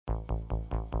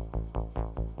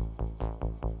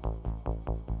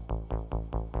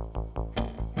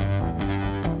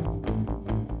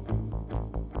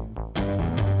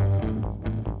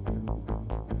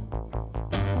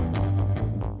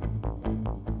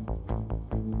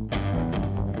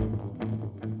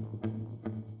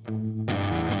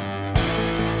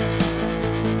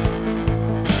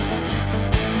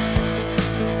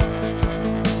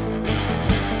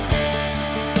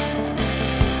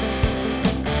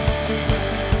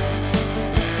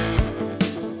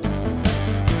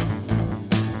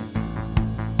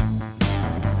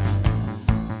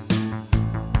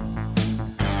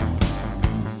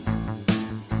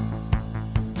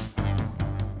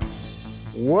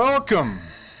Welcome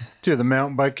to the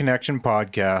Mountain Bike Connection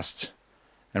podcast.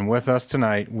 And with us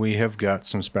tonight, we have got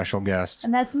some special guests.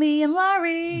 And that's me and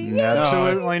Laurie.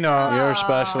 Absolutely not. You're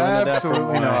special.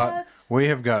 Absolutely not. We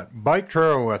have got Bike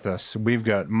Truro with us. We've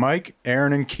got Mike,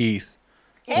 Aaron, and Keith.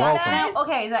 Welcome. Now,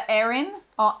 okay, is that Aaron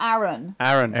or Aaron?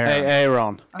 Aaron.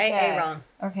 Aaron. Okay. Aaron.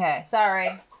 Okay,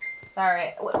 sorry.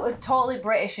 We're totally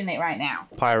British in it right now.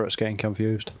 Pirates getting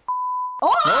confused.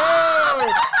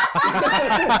 Oh!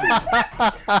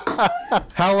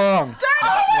 How long?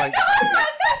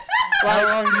 How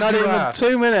long did Not you even last?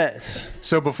 2 minutes.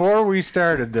 So before we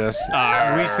started this,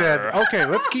 we said, okay,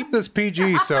 let's keep this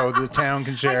PG so the town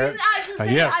can share it.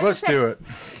 Yes, let's do it.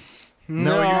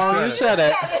 No, you said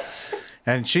it.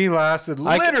 And she lasted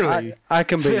literally I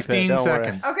can beat 15 it, don't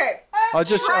seconds. worry. Okay. I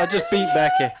just beat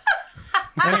Becky.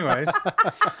 Anyways,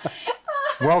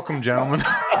 welcome, gentlemen.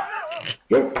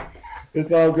 It's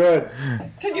all good.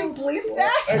 Can you bleep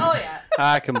that? Oh, yeah.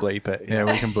 I can bleep it. Yeah,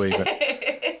 we can bleep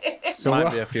it. So,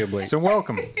 Might be a few bleeps. so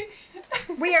welcome.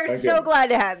 We are Thank so you. glad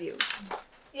to have you.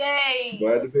 Yay.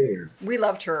 Glad to be here. We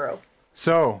love Truro.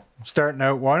 So, starting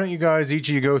out, why don't you guys, each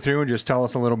of you go through and just tell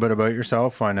us a little bit about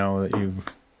yourself? I know that you've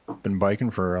been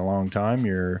biking for a long time.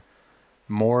 You're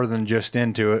more than just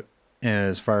into it.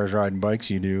 As far as riding bikes,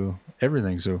 you do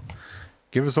everything. So,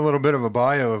 give us a little bit of a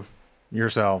bio of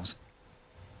yourselves.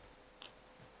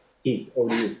 Over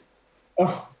to you.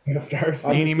 Oh, I'm gonna start.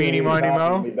 Eeny, meeny, miny,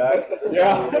 moe.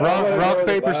 Yeah. Rock,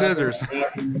 paper, scissors.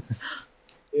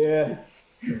 Yeah.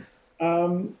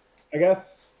 I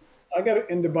guess I got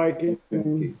into biking.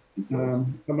 So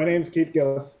my name's Keith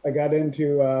Gillis. I got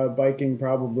into biking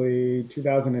probably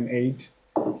 2008.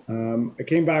 I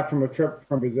came back from a trip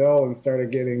from Brazil and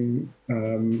started getting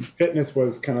fitness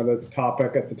was kind of the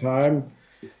topic at the time,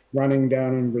 running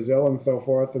down in Brazil and so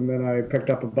forth. And then I picked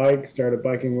up a bike, started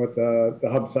biking with the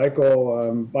Hub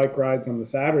Cycle bike rides on the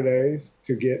Saturdays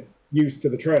to get used to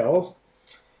the trails.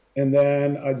 And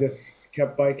then I just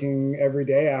kept biking every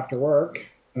day after work,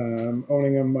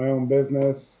 owning my own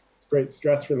business. It's great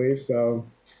stress relief. So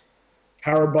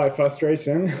powered by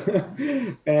frustration.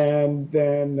 And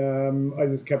then I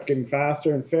just kept getting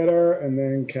faster and fitter, and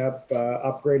then kept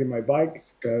upgrading my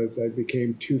bikes because I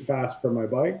became too fast for my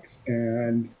bikes.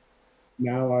 And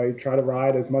now I try to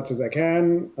ride as much as I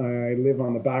can. I live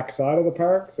on the back side of the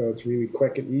park, so it's really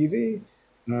quick and easy.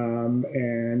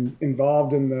 And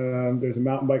involved in there's a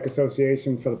mountain bike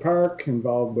association for the park,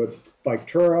 involved with Bike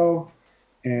Truro,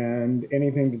 and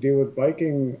anything to do with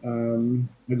biking,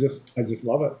 I just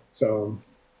love it. So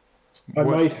I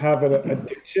might have an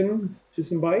addiction to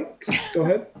some bikes. Go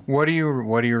ahead. What are you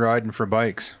riding for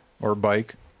bikes or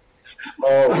bike?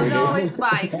 Oh, No, it's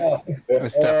bikes.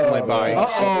 It's definitely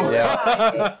bikes.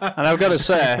 Yeah. And I've got to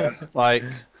say, like,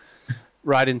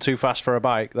 riding too fast for a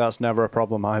bike, that's never a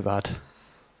problem I've had.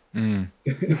 I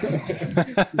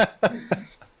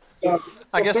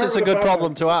guess it's a good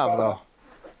problem to have, though.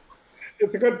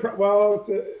 It's a good,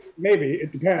 maybe,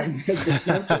 it depends. It's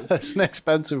expensive. It's an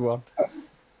expensive one.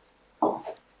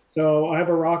 So I have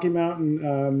a Rocky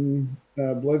Mountain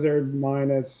Blizzard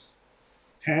minus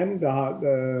 10,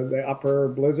 the upper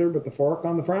Blizzard with the fork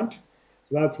on the front.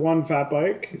 So that's one fat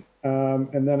bike.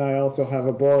 And then I also have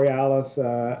a Borealis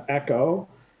Echo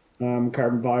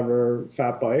carbon fiber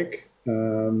fat bike.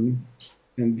 And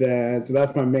then, so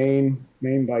that's my main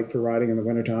bike for riding in the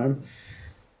wintertime.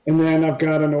 And then I've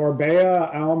got an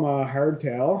Orbea Alma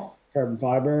hardtail carbon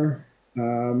fiber.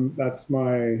 That's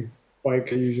my bike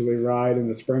I usually ride in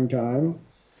the springtime.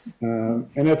 And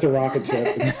it's a rocket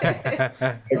ship.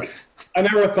 I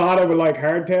never thought I would like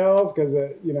hardtails because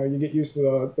you get used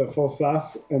to the full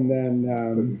sus, and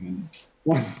then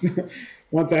once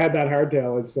I had that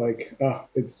hardtail, it's like, oh,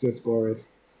 it's just glorious.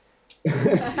 Do you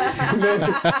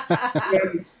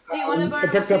want to borrow I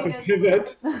picked up a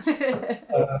pivot.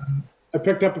 I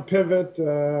picked up a pivot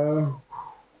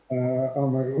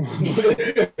On my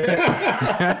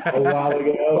A while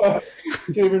ago.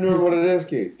 Do you even remember what it is,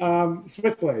 Keith?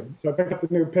 Switchblade. So I picked up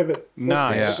the new pivot.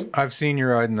 Nice. Yeah, I've seen you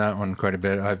riding that one quite a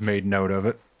bit. I've made note of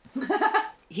it.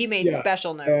 He made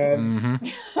special note.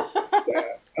 And,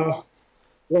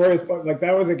 glorious, but like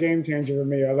that was a game changer for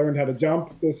me. I learned how to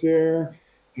jump this year.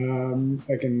 I went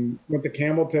to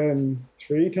Campbellton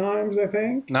 3 times, I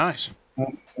think. Nice.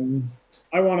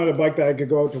 I wanted a bike that I could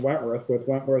go out to Wentworth with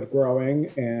Wentworth growing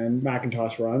and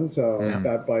Macintosh run, so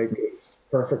that bike is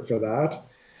perfect for that.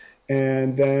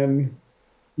 And then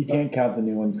You can't count the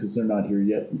new ones because they're not here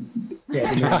yet.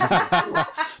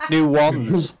 New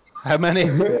ones. How many?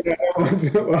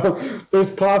 well, there's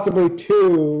possibly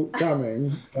 2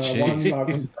 coming. One's not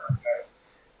confirmed.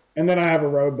 And then I have a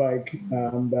road bike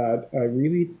that I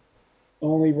really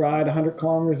only ride 100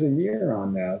 kilometers a year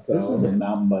on now. So This is a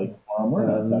mountain bike farm. We're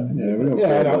not talking.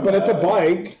 I know, but it's a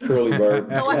bike. Curly bird.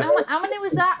 So how many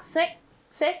was that?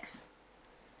 Six?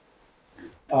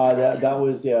 That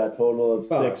was a total of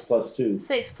 6 plus 2.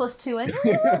 6 plus 2. And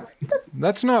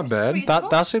That's not bad.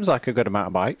 That seems like a good amount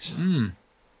of bikes.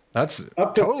 That's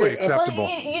Up to totally 3 acceptable.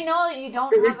 well, you know you don't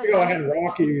 2 have weeks a ago I had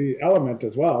Rocky Element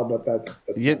as well, but that's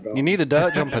You need a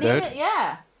dirt jumper, dude.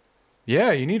 Yeah.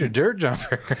 Yeah, you need a dirt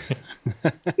jumper.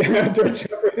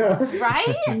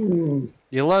 Right?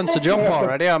 You learned to jump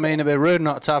already. I mean, it'd be rude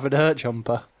not to have a dirt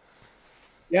jumper.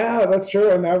 Yeah, that's true.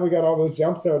 And now we got all those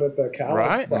jumps out at the Cal.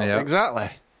 Right? Yeah. Exactly.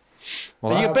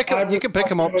 Well, you that's- can pick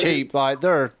them up cheap. Like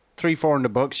they're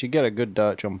 $300-400. You get a good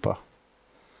dirt jumper.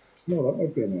 No, that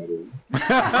might be an idea.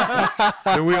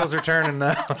 the wheels are turning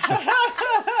now.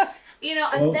 You know,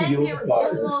 and then you're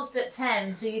almost at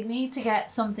 10, so you need to get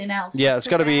something else. Yeah, just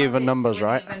it's gotta be round even it numbers, to an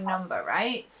right? Even number,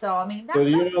 right? So I mean, So do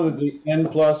you that's know that the N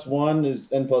plus 1 is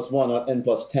N plus 1, not N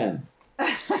plus 10?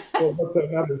 Well, what's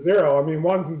another 0? I mean,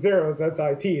 1s and 0s, that's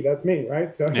IT. That's me,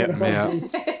 right? So, Yeah,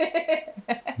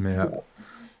 Yeah.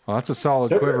 Well, that's a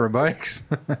solid quiver of bikes.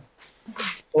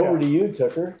 Over to you,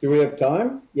 Tucker. Do we have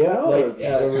time? Yeah. Tucker's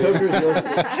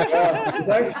listening.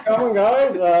 Thanks for coming,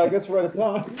 guys. I guess we're out of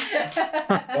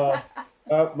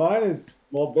time. Mine is,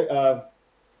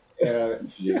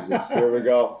 Jesus, here we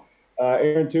go.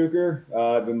 Aaron Tucker.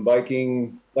 I've been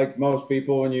biking like most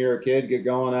people when you're a kid, get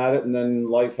going at it, and then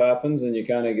life happens and you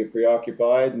kind of get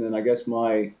preoccupied. And then I guess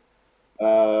my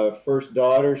first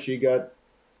daughter, she got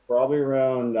probably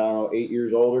around, 8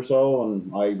 years old or so, and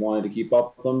I wanted to keep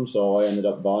up with them, so I ended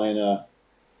up buying a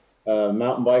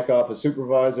mountain bike off a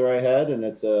supervisor I had, and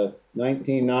it's a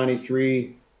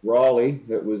 1993 Raleigh.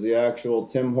 It was the actual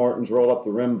Tim Hortons roll up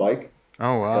the rim bike.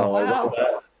 Oh, wow.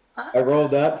 So I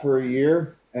rode that for a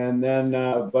year, and then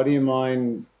a buddy of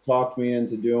mine talked me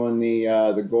into doing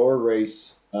the Gore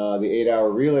race, the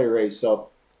 8-hour relay race. So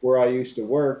where I used to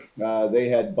work, they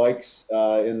had bikes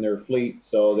in their fleet.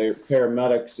 So they're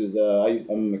paramedics. I'm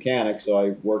a mechanic, so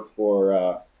I worked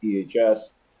for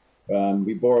EHS.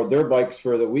 We borrowed their bikes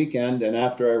for the weekend, and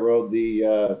after I rode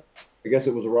I guess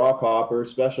it was a rock hopper,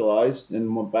 Specialized,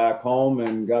 and went back home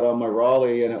and got on my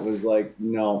Raleigh, and it was like,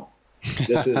 no,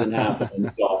 this isn't happening.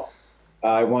 So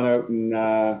I went out and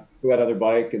got another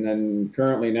bike, and then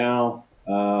currently now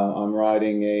I'm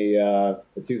riding a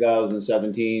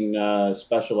 2017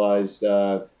 Specialized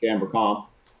Camber Comp.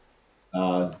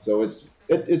 So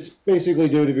it's basically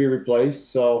due to be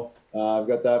replaced. So I've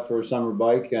got that for a summer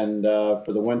bike, and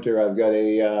for the winter I've got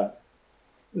a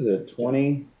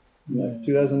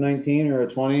 2019 or a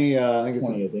 20? I think it's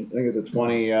 20, I think it's a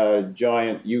 20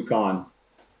 giant Yukon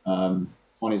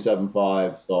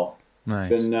 27.5. So Nice.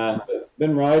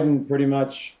 been riding pretty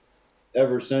much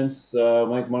ever since.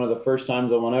 Like one of the first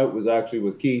times I went out was actually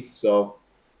with Keith. So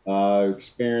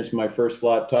experienced my first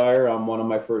flat tire on one of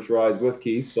my first rides with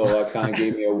Keith. So that kind of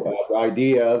gave me an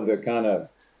idea of the kind of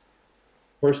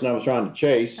person I was trying to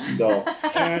chase. So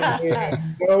And we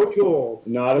had no tools.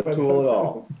 not a tool at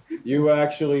all. You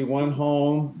actually went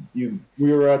home. We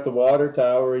were at the water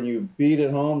tower, and you beat it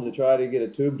home to try to get a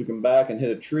tube to come back and hit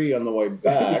a tree on the way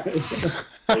back.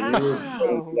 And you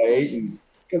were late, and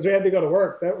Because we had to go to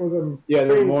work. That was a Yeah,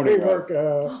 the morning ride.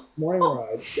 pre-work morning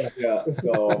ride. Yeah. yeah.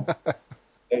 So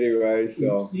anyway,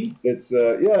 so it's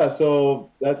So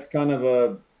that's kind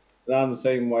of I'm the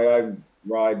same way. I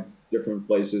ride different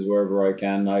places wherever I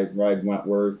can. I ride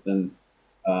Wentworth and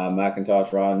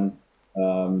Macintosh Run,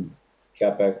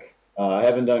 Kepec. I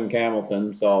haven't done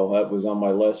Campbellton, so that was on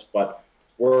my list, but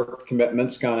work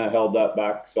commitments kind of held that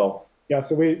back. So Yeah,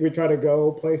 so we try to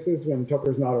go places when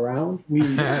Tucker's not around.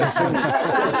 yeah,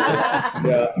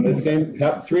 the same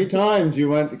 3 times you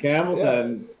went to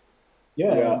Campbellton.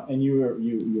 Yeah, and you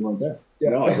weren't there.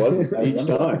 No, I wasn't. I Each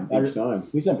remember. time.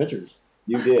 We sent pictures.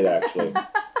 You did actually.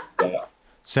 Yeah.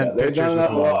 sent they've pictures done with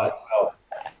that a lot. love. So,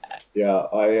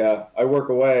 yeah, I work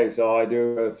away, so I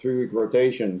do a 3-week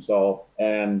rotation. So,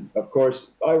 and of course,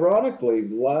 ironically,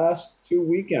 the last 2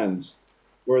 weekends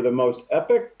were the most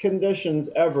epic conditions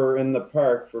ever in the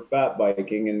park for fat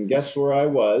biking. And guess where I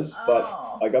was?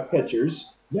 But I got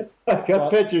pictures. Yep. I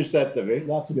got pictures sent to me.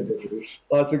 Lots of good pictures.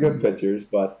 Lots of good pictures,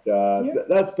 but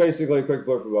that's basically a quick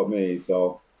look about me.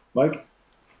 So, Mike?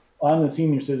 I'm the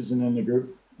senior citizen in the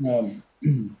group,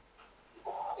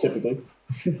 typically.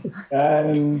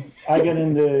 I got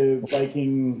into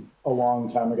biking a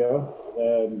long time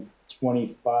ago,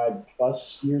 25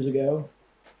 plus years ago.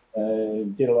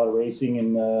 Did a lot of racing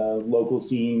in the local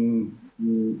scene,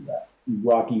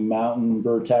 Rocky Mountain,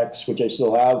 Vertex, which I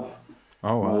still have.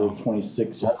 Oh, wow.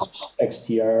 26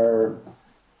 XTR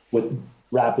with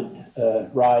rapid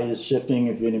rise shifting,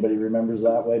 if anybody remembers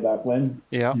that way back when.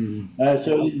 Yeah.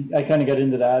 So I kind of got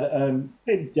into that.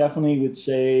 I definitely would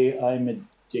say I'm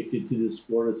addicted to the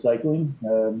sport of cycling.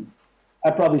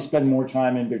 I probably spend more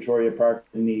time in Victoria Park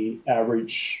than the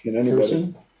average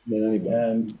person. Than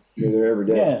anybody. You're there every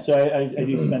day. Yeah, so I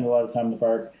do spend a lot of time in the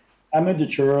park. I moved to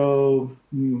Truro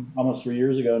almost 3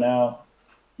 years ago now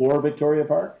for Victoria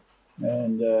Park.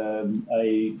 And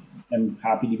I am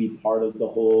happy to be part of the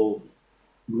whole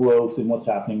growth and what's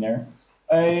happening there.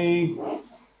 I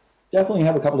definitely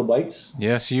have a couple of bikes.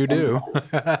 Yes, you do.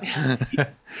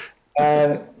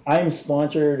 I'm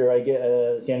sponsored, or I get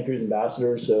a Santa Cruz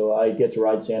ambassador, so I get to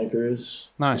ride Santa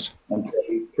Cruz. Nice. I'm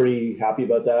pretty happy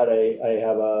about that. I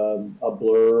have a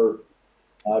Blur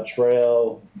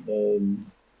trail,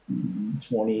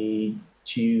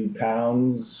 22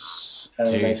 pounds, kind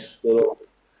of a nice little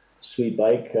sweet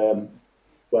bike.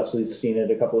 Wesley's seen it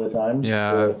a couple of times.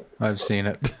 Yeah, so, I've seen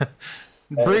it.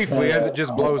 Briefly, as it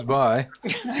just blows by.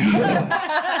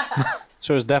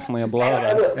 So it's definitely a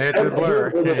blur. It's a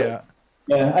blur. Yeah.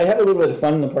 Yeah, I have a little bit of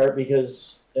fun in the part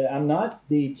because I'm not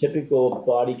the typical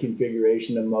body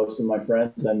configuration of most of my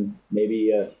friends. I'm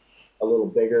maybe a little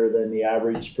bigger than the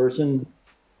average person,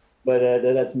 but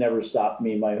that's never stopped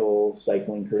me my whole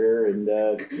cycling career. And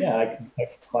I can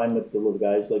climb with the little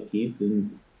guys like Keith,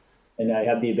 and I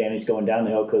have the advantage going down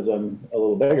the hill because I'm a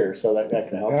little bigger, so that kind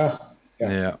of helps.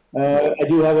 Yeah. I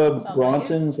do have a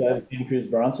Bronson, so I have a Santa Cruz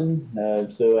Bronson.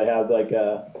 So I have like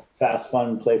a fast,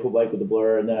 fun, playful bike with the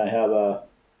Blur, and then I have a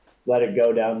Let It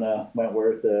Go down the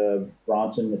Wentworth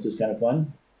Bronson, which is kind of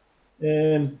fun.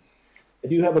 And I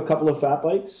do have a couple of fat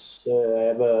bikes. I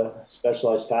have a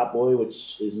Specialized Fat Boy,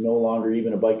 which is no longer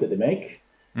even a bike that they make,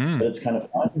 but it's kind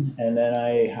of fun. And then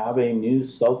I have a new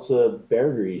Salsa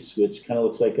Bear Grease, which kind of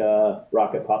looks like a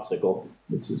rocket popsicle,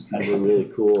 which is kind of a really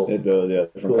cool,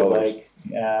 different cool colors. bike.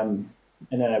 And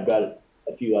then I've got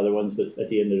a few other ones, but at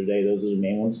the end of the day, those are the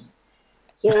main ones.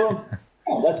 So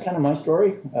that's kind of my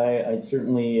story. I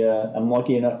certainly, I'm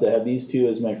lucky enough to have these two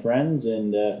as my friends,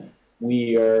 and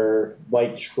we are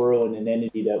like Truro in an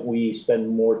entity that we spend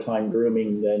more time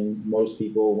grooming than most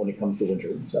people when it comes to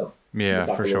winter. So Yeah,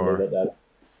 we'll for talk a little bit sure. about that.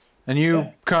 And you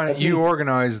Yeah. kind of you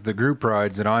organize the group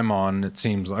rides that I'm on. It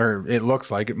seems, or it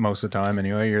looks like it most of the time.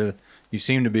 Anyway, you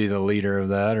seem to be the leader of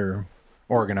that or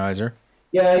organizer.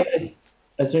 Yeah,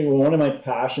 I think one of my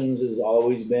passions has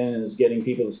always been is getting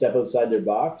people to step outside their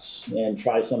box and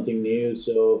try something new.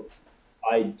 So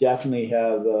I definitely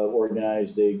have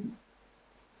organized a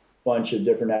bunch of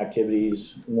different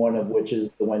activities, one of which is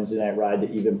the Wednesday night ride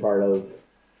that you've been part of,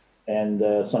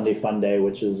 and Sunday Fun Day,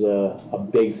 which is a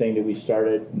big thing that we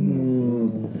started,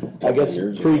 I guess,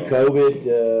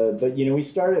 pre-COVID. But, we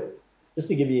started, just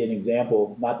to give you an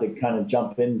example, not to kind of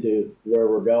jump into where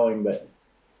we're going, but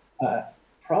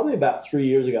probably about 3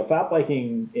 years ago, fat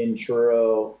biking in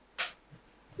Truro,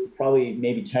 probably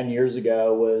maybe 10 years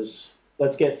ago, was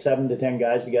let's get 7 to 10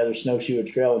 guys together, snowshoe a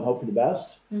trail, and hope for the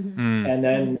best. And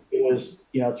then it was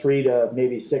 3 to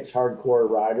maybe 6 hardcore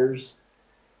riders.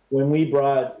 When we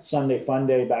brought Sunday Fun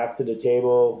Day back to the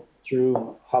table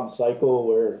through Hub Cycle,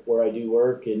 where I do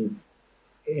work, and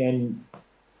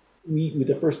we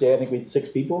the first day I think we had 6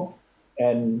 people,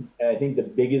 and I think the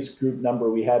biggest group number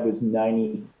we had was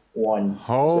 91.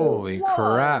 Holy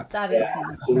crap! That is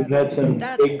So we've had some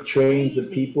big trains of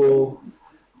people.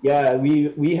 Yeah,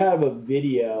 we have a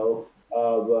video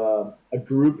of a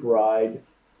group ride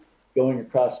going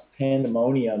across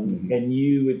Pandemonium, and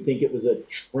you would think it was a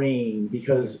train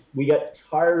because we got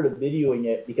tired of videoing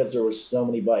it because there were so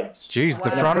many bikes. Jeez,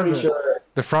 the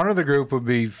front of the group would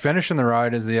be finishing the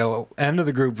ride as the end of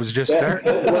the group was just starting.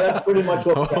 Well, that's pretty much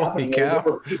what was Holy happening. cow.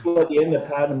 There were people at the end of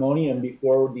Pandemonium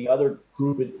before the other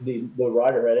group, the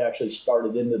rider had actually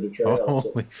started into the trail.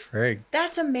 Holy frig.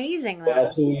 That's amazing, though.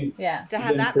 Yeah, so Yeah. To have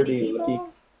been that pretty many people.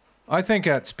 lucky. I think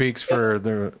that speaks for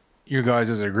you guys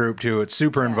as a group too. It's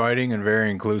super inviting and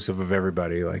very inclusive of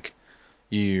everybody. Like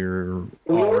you're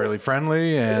all really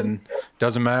friendly, and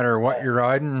doesn't matter what you're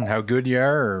riding, how good you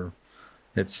are, or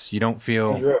you don't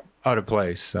feel out of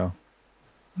place. So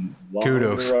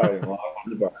kudos.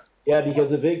 Yeah,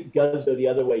 because if it does go the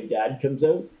other way, Dad comes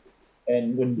out,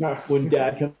 and when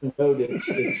Dad comes out,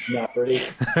 it's not pretty.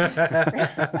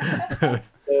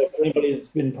 Anybody that's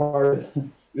been part of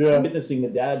witnessing the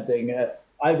Dad thing,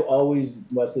 I've always,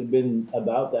 Wesley, been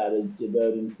about that. It's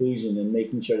about inclusion and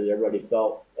making sure that everybody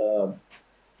felt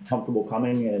comfortable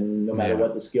coming, and no matter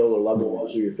what the skill or level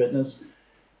was of your fitness.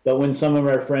 But when some of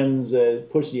our friends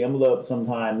push the envelope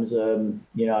sometimes, I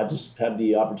just have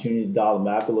the opportunity to dial them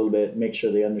back a little bit, make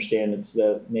sure they understand it's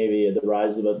about maybe the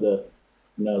rise about the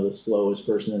slowest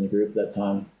person in the group at that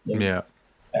time. Yeah.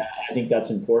 I think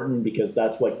that's important, because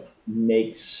that's what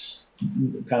makes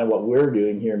kind of what we're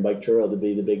doing here in Bike Truro to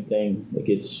be the big thing. Like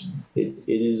it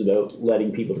is about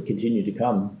letting people to continue to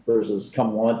come versus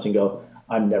come once and go,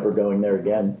 I'm never going there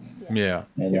again. Yeah.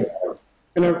 And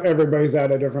everybody's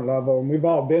at a different level, and we've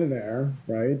all been there,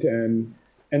 right? And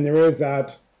there is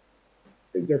that.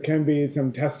 There can be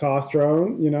some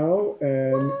testosterone,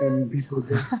 and people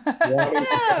just wanting to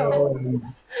go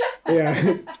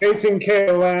and chasing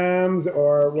KOMs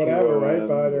or whatever, right?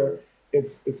 But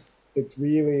it's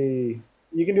really,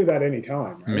 you can do that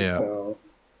anytime, right? Yeah. So,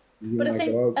 but I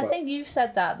think you've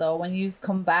said that though, when you've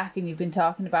come back and you've been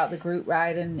talking about the group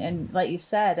ride, and like you've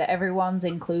said, everyone's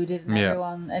included, and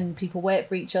everyone, and people wait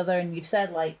for each other, and you've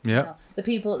said the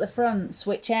people at the front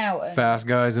switch out, and, fast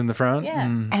guys in the front,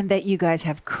 and that you guys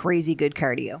have crazy good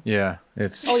cardio. Yeah,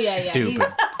 it's stupid.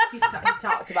 He's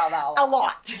talked about that a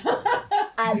lot.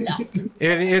 A lot.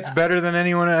 It's better than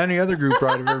any other group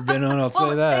ride I've ever been on. I'll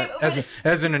say that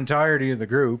as an entirety of the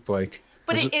group, like.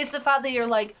 But it's the fact that you're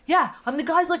like, and the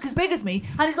guy's like as big as me,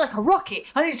 and he's like a rocket,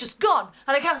 and he's just gone,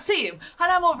 and I can't see him,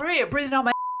 and I'm over here breathing on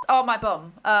my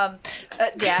bum. But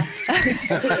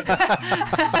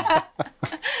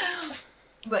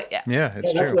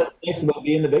it's true. That's what's nice about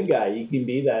being the big guy. You can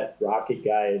be that rocket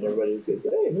guy, and everybody's gonna say,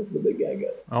 "Hey, this is the big guy."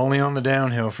 Only on the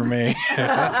downhill for me.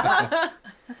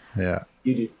 Yeah.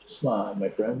 You do just fine, my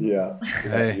friend. Yeah.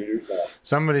 Hey,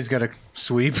 somebody's got to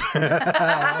sweep. We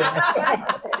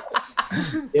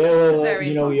all,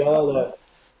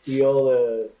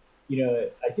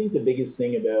 I think the biggest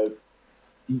thing about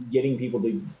getting people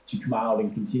to come out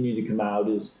and continue to come out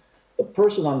is the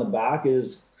person on the back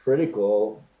is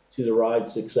critical to the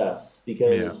ride's success,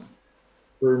 because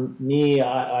for me,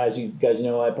 as you guys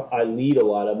know, I lead a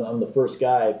lot. I'm the first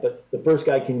guy, but the first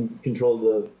guy can control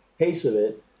the pace of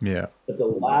it. Yeah. But the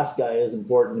last guy is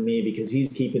important to me, because he's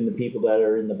keeping the people that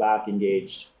are in the back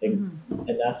engaged. And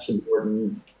that's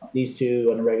important. These two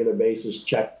on a regular basis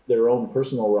check their own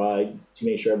personal ride to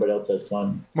make sure everybody else has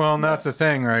fun. Well, and that's the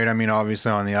thing, right? I mean,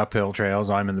 obviously on the uphill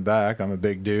trails, I'm in the back. I'm a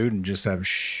big dude and just have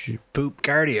poop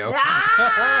cardio.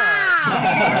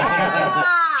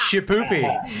 Shit poopy.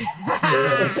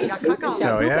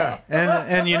 So,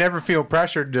 And you never feel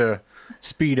pressured to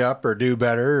speed up or do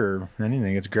better or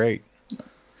anything. It's great.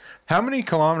 How many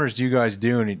kilometers do you guys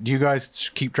do? And do you guys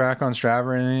keep track on Strava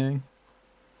or anything?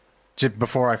 Just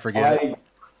before I forget.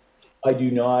 I do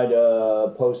not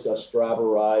post a Strava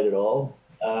ride at all.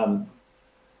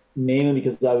 Mainly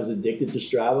because I was addicted to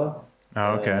Strava.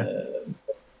 Oh, okay.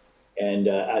 And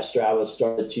as Strava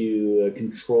started to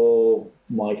control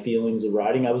my feelings of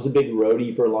riding, I was a big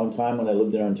roadie for a long time when I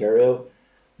lived in Ontario.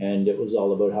 And it was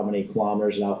all about how many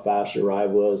kilometers and how fast your ride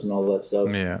was and all that stuff.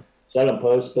 Yeah. So I don't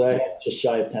post, but I had just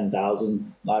shy of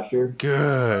 10,000 last year.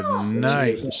 Good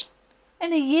night.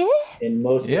 In a year? In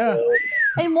most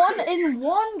in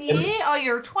one year, or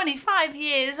you're 25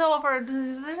 years over.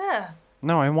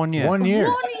 No, in 1 year. 1 year.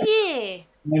 1 year.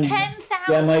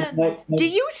 10,000. Do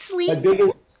you sleep? My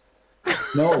biggest.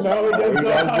 No, it does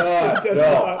not.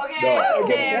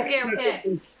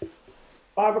 Okay.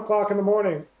 5 o'clock in the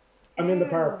morning, I'm in the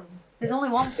park. There's only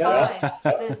 1 5.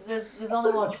 There's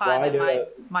only 1 5 in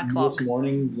my clock. Most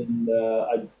mornings, and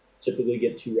I typically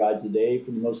get 2 rides a day for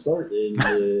the most part. And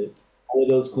all of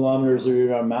those kilometers are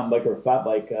either on a mountain bike or a fat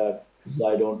bike, because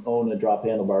I don't own a drop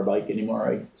handlebar bike anymore.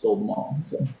 I sold them all.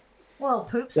 So. Well,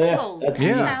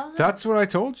 poopsicles. That's what I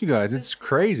told you guys. It's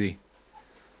crazy.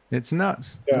 It's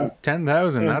nuts. Yeah.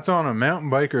 10,000. That's on a mountain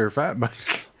bike or a fat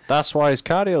bike. That's why his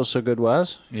cardio's so good,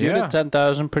 Wes. If you did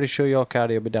 10,000, pretty sure your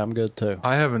cardio would be damn good too.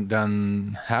 I haven't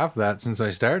done half that since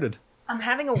I started. I'm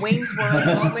having a Wayne's World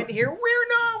moment here. We're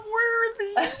not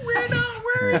worthy. We're not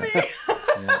worthy.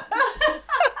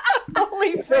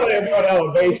 It's really about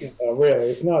elevation, though, really.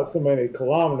 It's not so many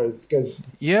kilometers.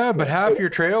 Yeah, but half your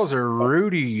trails are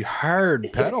rooty,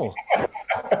 hard pedal.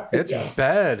 It's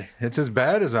bad. It's as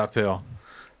bad as uphill.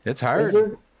 It's hard.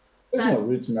 There's no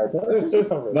roots in our park. There's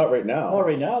no roots. Not right now. Not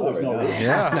right now. There's no roots.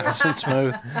 Yeah. Nice and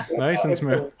smooth. Nice and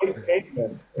smooth.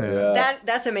 Yeah.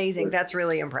 That's amazing. That's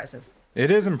really impressive.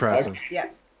 It is impressive. Yeah.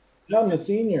 I'm a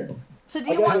senior. So do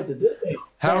I you gotta want? get to Disney.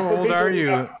 How old are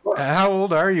you? How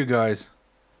old are you guys?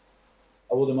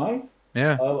 How old am I?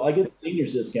 Yeah. I get the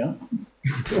seniors discount.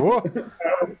 Whoa.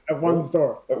 At one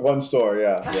store. At one store,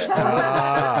 yeah.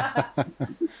 Ah.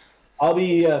 I'll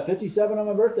be 57 on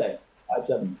my birthday.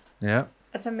 57. Yeah.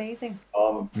 That's amazing.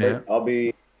 Yeah. I'll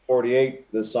be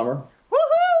 48 this summer.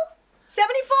 Woohoo!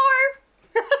 74.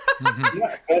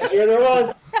 Yeah, best year there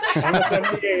was. I'm a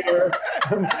 78er.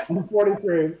 I'm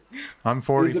 43. I'm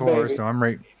 44, so I'm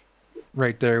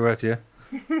right there with you.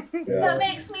 That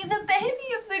makes me the baby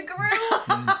of the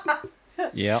group.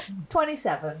 Yep.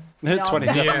 27.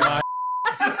 27. Yeah.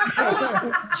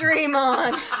 Dream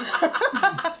on.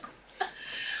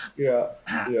 Yeah.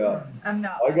 I'm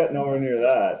not. I got nowhere near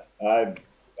that.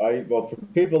 Well, for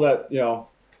people that,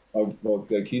 well,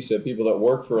 like he said, people that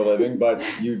work for a living, but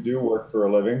you do work for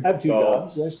a living. I have two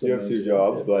jobs. You have two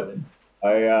jobs, but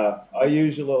I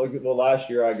usually, well, last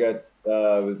year I got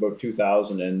about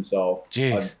 2,000 in, so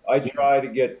Jeez. I try to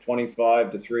get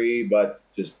 25 to 3, but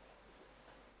just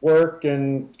work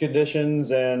and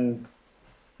conditions and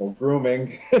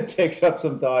grooming takes up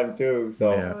some time too.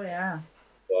 So, Yeah. Oh yeah.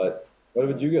 but what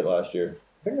did you get last year?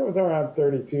 I think it was around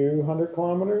 3,200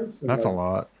 kilometers. That's a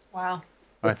lot. Wow.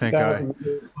 I think I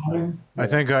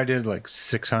did like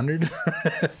 600,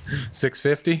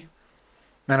 650,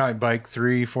 and I bike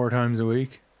 3-4 times a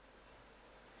week.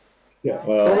 Yeah.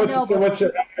 Well, So what's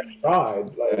your average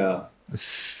ride? Like yeah.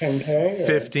 10K?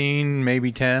 15,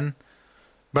 maybe 10.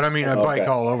 But I mean, I bike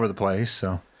all over the place,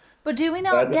 so. But do we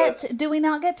not get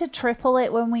to triple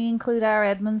it when we include our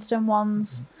Edmundston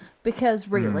ones? Because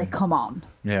really, come on.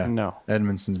 Yeah. No.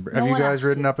 Edmundston's. No Have you one guys else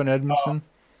ridden up in Edmundston?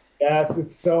 Yes,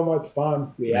 it's so much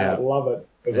fun. Yeah. I love it.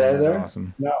 It I is there?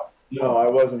 awesome. No. No, I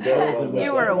wasn't there.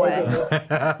 You were away.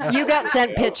 You got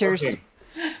sent pictures.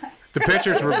 The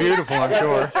pictures were beautiful, I'm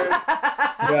sure.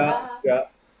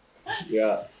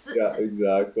 Yeah,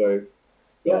 exactly.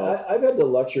 Yeah, I've had the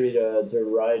luxury to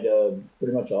ride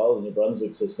pretty much all of the New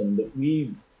Brunswick system, but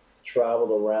we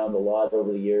traveled around a lot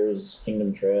over the years.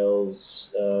 Kingdom Trails,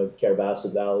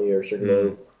 Carabasset Valley or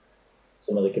Sugarloaf,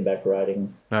 some of the Quebec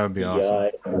riding. That would be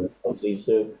awesome.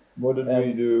 So, What did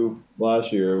we do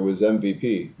last year? It was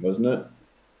MVP, wasn't it?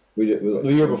 We did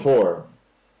the year before.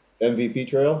 MVP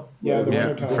Trail? Yeah, the Yeah,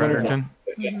 wintertime. Fredericton.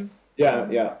 Yeah.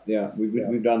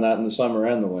 We've done that in the summer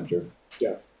and the winter.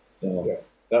 Yeah. So Yeah.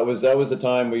 that was the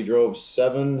time we drove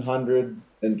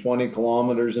 720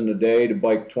 kilometers in a day to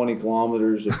bike 20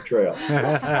 kilometers of trail.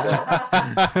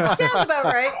 Sounds about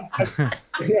right.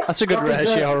 That's a good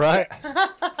ratio, right?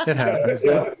 It happens.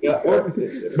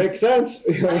 It makes sense.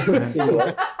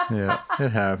 Yeah,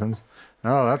 it happens.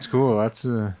 Oh, that's cool. That's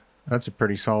a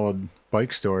pretty solid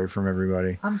bike story from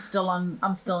everybody. I'm still in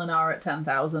awe at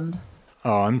 10,000.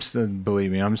 Oh,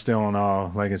 believe me, I'm still in awe.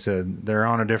 Like I said, they're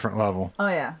on a different level. Oh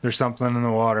yeah. There's something in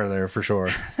the water there for sure.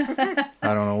 I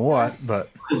don't know what, but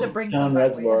Should bring Town some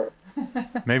back with you.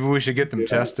 Reservoir. maybe we should get them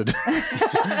tested.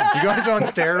 You guys on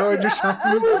steroids or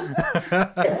something?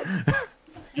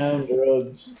 Down the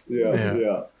roads.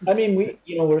 Yeah. I mean,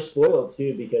 we're spoiled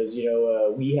too because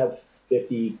we have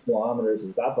 50 kilometers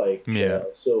of fat bike. Yeah.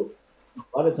 So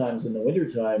a lot of times in the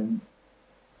wintertime,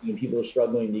 people are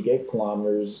struggling to get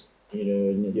kilometers.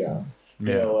 And we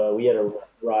had a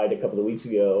ride a couple of weeks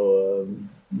ago.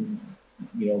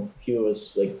 A few of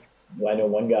us, I know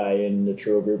one guy in the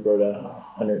Truro group rode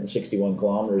 161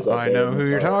 kilometers. I know who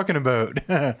you're talking about.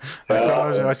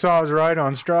 I saw his ride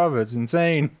on Strava. It's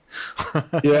insane.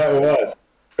 Yeah, it was.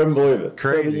 Couldn't believe it.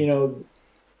 Crazy. So,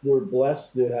 we're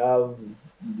blessed to have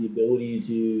the ability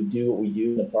to do what we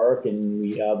do in the park, and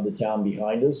we have the town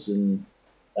behind us, and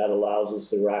that allows us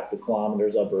to rack the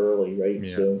kilometers up early, right?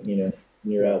 Yeah. So, when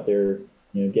you're out there,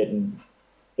 getting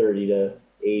 30 to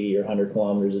 80 or 100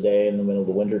 kilometers a day in the middle of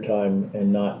the winter time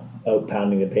and not out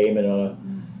pounding the pavement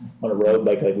on a road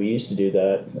bike like we used to do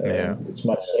that. It's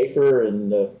much safer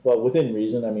and, within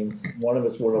reason. I mean, one of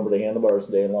us went over the handlebars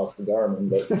today and lost the Garmin,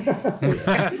 but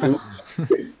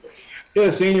Yeah,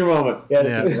 senior moment.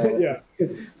 Yeah.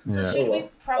 So should we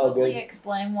probably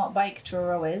explain what Bike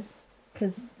Truro is?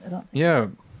 Because I don't think Yeah.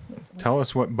 Tell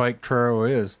us what Bike Truro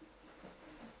is.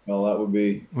 Well, that would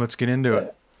be. Let's get into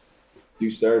it.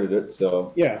 You started it,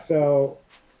 so. Yeah, so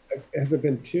has it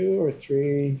been 2 or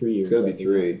 3? 3 years. It's got to be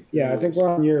 3. Yeah, I think we're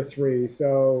on year 3.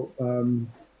 So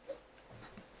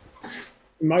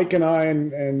Mike and I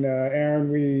and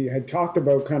Aaron, we had talked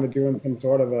about kind of doing some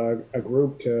sort of a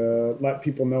group to let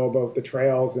people know about the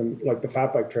trails and like the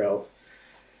fat bike trails.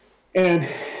 And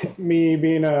me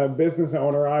being a business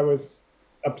owner, I was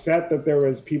upset that there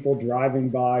was people driving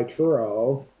by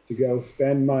Truro to go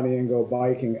spend money and go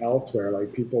biking elsewhere,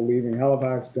 like people leaving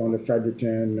Halifax, going to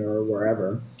Fredericton or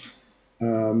wherever.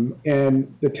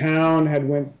 And the town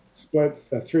had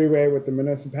splits a three-way with the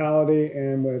municipality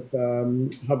and with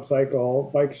Hub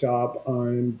Cycle Bike Shop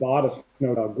and bought a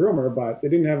snow dog groomer, but they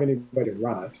didn't have anybody to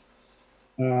run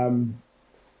it.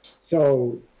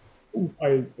 So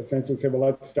I essentially said, well,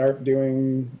 let's start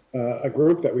doing a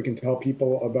group that we can tell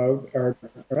people about our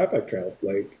epic trails,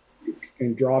 like,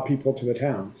 and draw people to the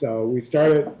town. So we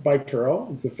started Bike Truro.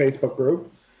 It's a Facebook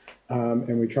group,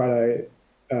 and we try to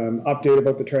update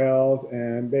about the trails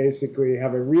and basically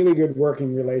have a really good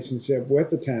working relationship with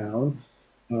the town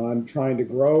on trying to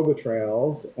grow the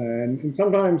trails. And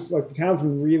sometimes, like, the town's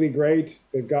been really great.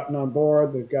 They've gotten on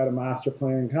board. They've got a master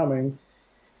plan coming.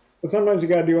 But sometimes you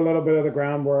got to do a little bit of the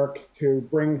groundwork to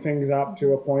bring things up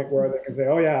to a point where they can say,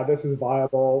 oh, yeah, this is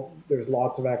viable. There's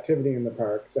lots of activity in the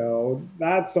park. So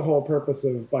that's the whole purpose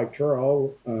of Bike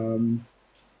Truro. And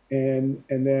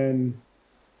then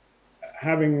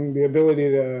having the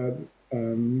ability to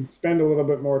spend a little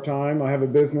bit more time. I have a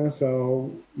business,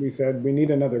 so we said we need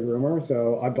another groomer.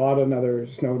 So I bought another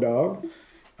snow dog.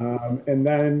 And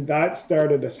then that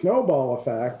started a snowball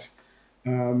effect.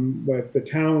 With the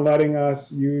town letting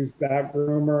us use that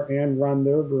groomer and run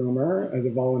their groomer as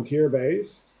a volunteer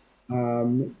base,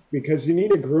 because you need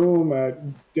to groom at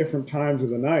different times of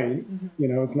the night. Mm-hmm. You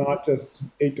know, it's not just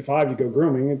 8 to 5 you go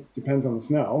grooming. It depends on the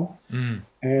snow. Mm.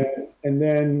 And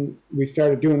then we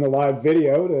started doing the live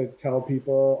video to tell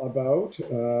people about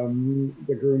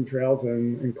the groom trails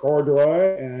in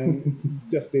Corduroy and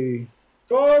just the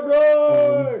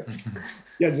Corduroy.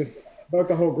 Just about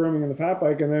the whole grooming and the fat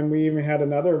bike. And then we even had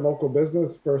another local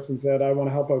business person said, I want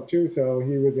to help out too. So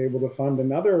he was able to fund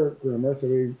another groomer. So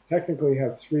we technically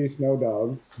have 3 snow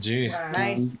dogs. Jeez. Wow.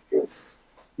 Nice.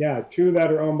 2 that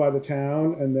are owned by the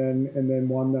town and then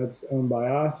 1 that's owned by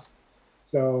us.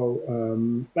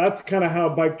 So that's kind of how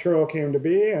Bike Truro came to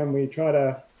be. And we try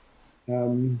to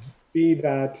be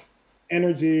that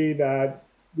energy that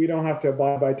we don't have to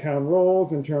abide by town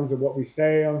rules in terms of what we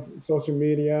say on social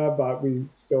media, but we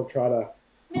still try to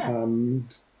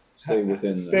stay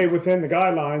within the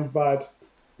guidelines, but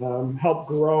help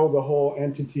grow the whole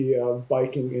entity of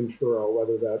biking in Truro,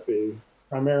 whether that be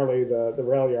primarily the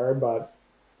rail yard, but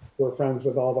we're friends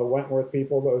with all the Wentworth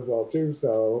people as well too.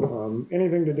 So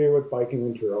anything to do with biking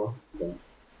in Truro. So.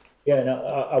 Yeah,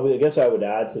 I guess I would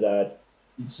add to that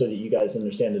so that you guys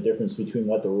understand the difference between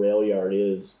what the rail yard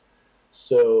is.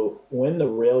 So when the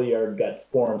rail yard got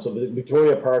formed, so the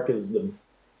Victoria Park is the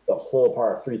whole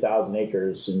park, 3,000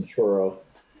 acres in Truro.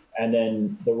 And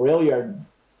then the rail yard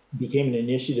became an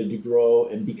initiative to grow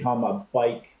and become a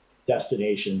bike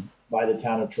destination by the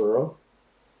town of Truro.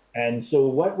 And so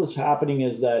what was happening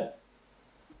is that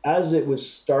as it was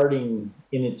starting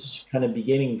in its kind of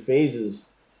beginning phases,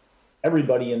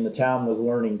 everybody in the town was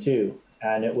learning too.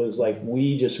 And it was like,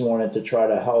 we just wanted to try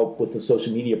to help with the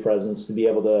social media presence to be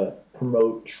able to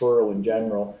promote Truro in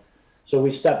general. So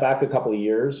we stepped back a couple of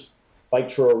years. Bike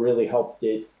Truro really helped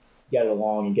it get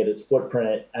along and get its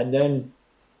footprint. And then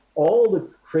all the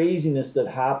craziness that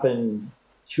happened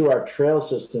to our trail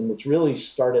system, which really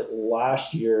started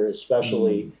last year,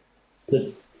 especially,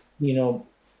 we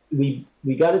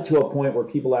got it to a point where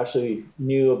people actually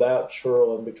knew about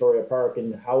Truro and Victoria Park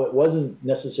and how it wasn't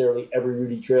necessarily every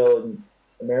Rudy Trail in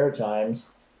the Maritimes,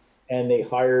 and they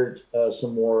hired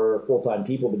some more full-time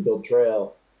people to build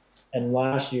trail. And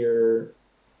last year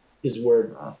is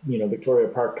where Victoria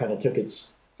Park kind of took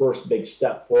its first big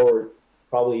step forward,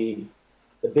 probably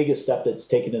the biggest step that's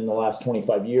taken in the last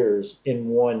 25 years in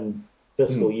one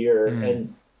fiscal year. Mm-hmm.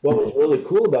 And what was really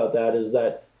cool about that is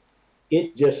that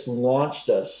it just launched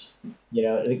us,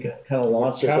 it kind of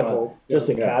launched us on just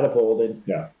a catapult.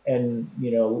 And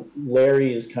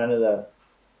Larry is kind of a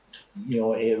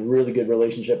really good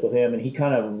relationship with him, and he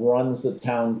kind of runs the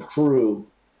town crew.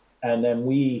 And then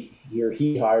he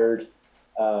hired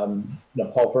Paul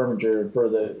Furminger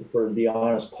for to be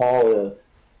honest, Paul, a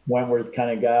Wentworth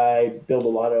kind of guy, built a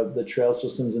lot of the trail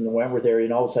systems in the Wentworth area,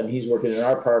 and all of a sudden he's working in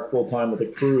our park full time with a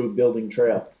crew building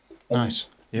trail. Nice.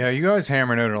 Yeah, you guys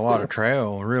hammered out a lot of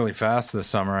trail really fast this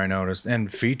summer, I noticed, and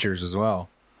features as well.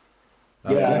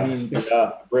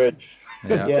 Bridge.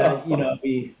 Yeah,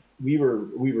 we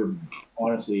were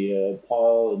honestly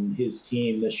Paul and his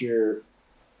team this year,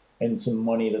 and some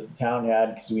money that the town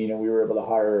had, because we were able to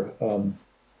hire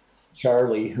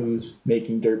Charlie, who's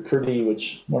making dirt pretty,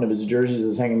 which one of his jerseys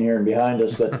is hanging here and behind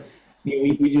us. But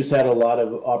we just had a lot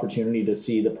of opportunity to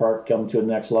see the park come to the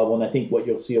next level. And I think what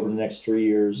you'll see over the next 3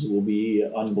 years will be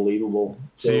unbelievable.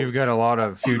 So you've got a lot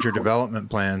of future development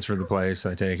plans for the place,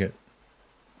 I take it.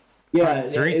 Yeah.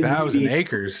 3,000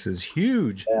 acres is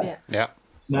huge. Yeah.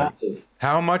 It's massive.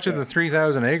 How much of the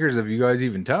 3,000 acres have you guys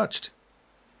even touched?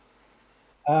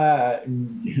 A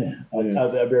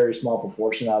very small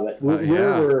proportion of it.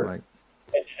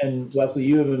 And Wesley,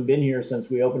 you haven't been here since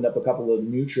we opened up a couple of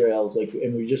new trails,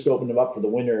 and we just opened them up for the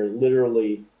winter.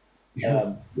 Literally, they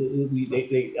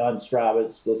on Strava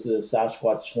it's listed as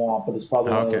Sasquatch Swamp, but it's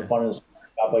probably one of the funnest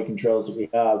biking trails that we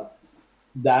have.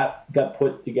 That got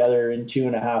put together in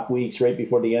 2.5 weeks, right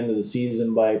before the end of the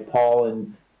season, by Paul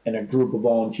and a group of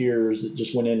volunteers that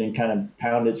just went in and kind of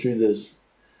pounded through this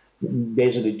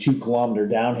basically 2-kilometer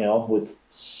downhill with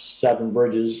 7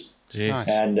 bridges. Jeez.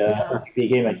 And it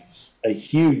became a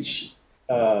huge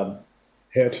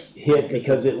hit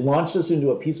because it launched us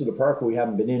into a piece of the park we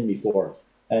haven't been in before.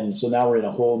 And so now we're in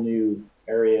a whole new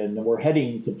area, and we're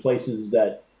heading to places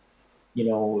that,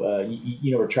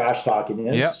 we're trash talking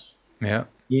is. Yep. Yeah.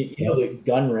 You know, the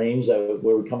gun range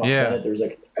where we come up Bennett, there's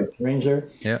like a range there.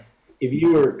 Yeah. If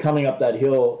you were coming up that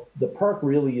hill, the park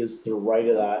really is to the right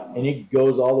of that, and it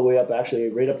goes all the way up, actually,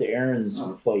 right up to Aaron's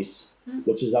place,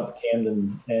 which is up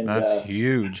Camden. And that's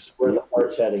huge. That's where the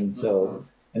park's heading. So,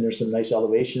 and there's some nice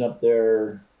elevation up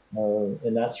there,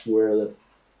 and that's where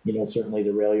certainly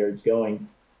the rail yard's going.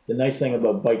 The nice thing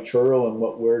about Bike Truro and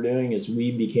what we're doing is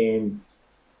we became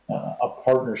a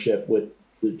partnership with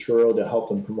the Truro to help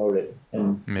them promote it,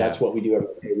 and that's what we do every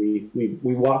day.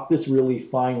 We walk this really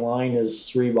fine line as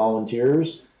 3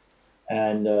 volunteers,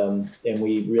 and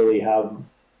we really have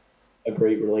a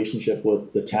great relationship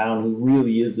with the town, who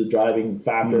really is the driving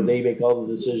factor. They make all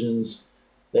the decisions.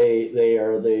 They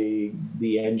are the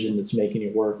engine that's making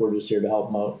it work. We're just here to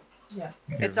help them out. Yeah,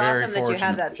 it's awesome that you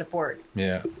have that support.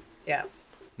 Yeah. Yeah.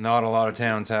 Not a lot of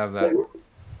towns have that,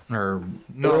 or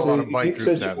not a lot of bike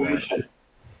groups have that.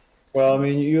 Well, I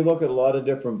mean, you look at a lot of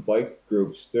different bike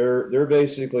groups. They're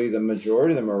basically, the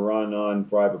majority of them are run on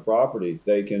private property.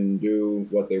 They can do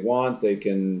what they want. They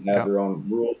can have their own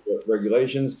rules,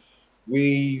 regulations.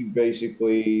 We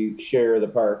basically share the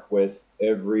park with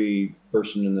every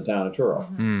person in the town of Truro.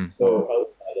 So,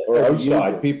 or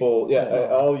outside people,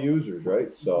 all users,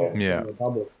 right? So,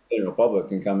 the public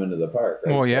can come into the park.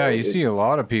 Right? Well, yeah, so you see a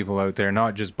lot of people out there,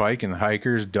 not just biking,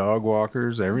 hikers, dog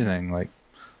walkers, everything. Like,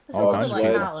 it's all kinds of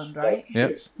like Holland, right?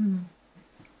 Yep.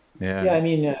 Yeah. Yeah, I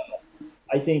mean,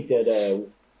 I think that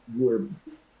we're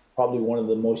probably one of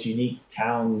the most unique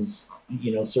towns.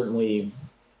 Certainly,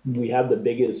 we have the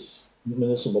biggest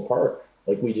municipal park.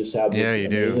 Like, we just have this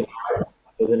amazing park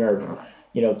within our,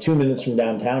 2 minutes from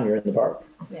downtown, you're in the park.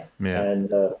 Yeah. And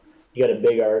you got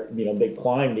a big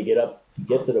climb to get up to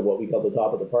get to what we call the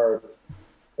top of the park.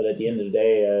 But at the end of the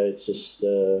day, it's just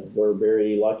we're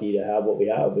very lucky to have what we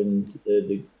have, and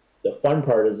the fun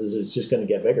part is it's just going to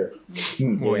get bigger.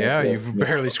 Well, you've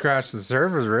barely scratched the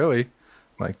surface, really.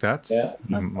 Like, that's a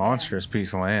monstrous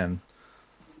piece of land.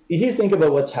 If you think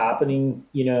about what's happening,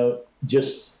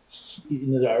 just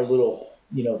in our little,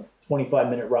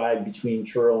 25-minute ride between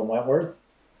Truro and Wentworth,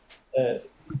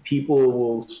 people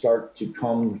will start to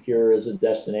come here as a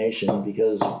destination,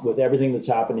 because with everything that's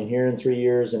happening here in 3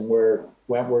 years and where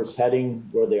Wentworth's heading,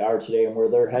 where they are today and where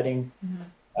they're heading,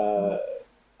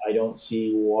 I don't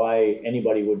see why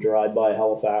anybody would drive by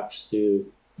Halifax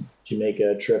to make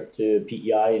a trip to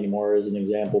PEI anymore, as an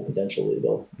example. Potentially,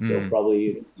 they'll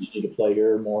probably need to play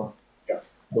here more.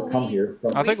 They'll come here.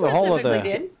 I think the whole of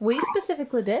we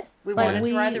specifically did. We wanted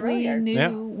to ride the rail yard. We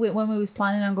knew when we was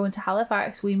planning on going to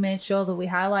Halifax, we made sure that we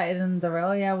highlighted, and the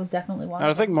rail yard was definitely one.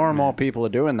 I think more and more people are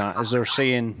doing that, as they're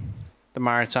seeing the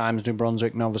Maritimes, New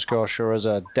Brunswick, Nova Scotia as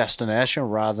a destination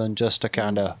rather than just a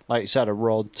kind of, like you said, a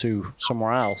road to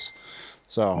somewhere else.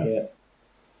 So,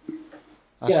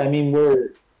 I mean,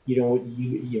 we're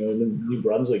New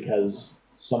Brunswick has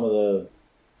some of the,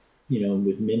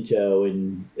 with Minto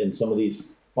and some of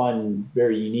these fun,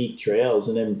 very unique trails,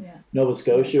 and then Nova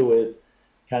Scotia with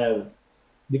kind of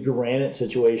the granite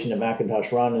situation at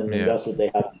McIntosh Run, and that's what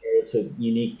they have here. It's a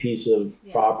unique piece of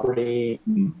property.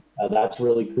 That's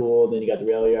really cool. Then you got the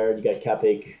rail yard, you got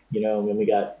Kepik, and then we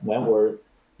got Wentworth,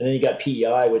 and then you got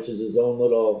PEI, which is his own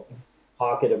little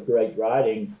pocket of great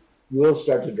riding. We'll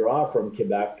start to draw from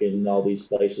Quebec and all these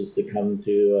places to come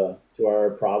to our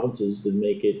provinces to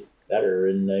make it better.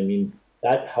 And I mean,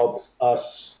 that helps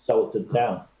us sell it to the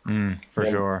town. For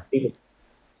sure. People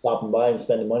stopping by and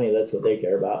spending money, that's what they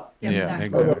care about. Yeah,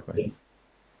 exactly.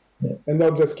 And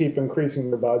they'll just keep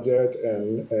increasing the budget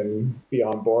and be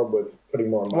on board with putting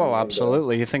more money. Well,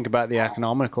 absolutely. You think about the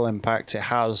economical impact it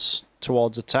has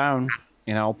towards a town.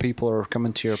 You know, people are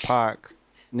coming to your park.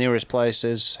 Nearest place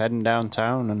is heading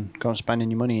downtown and going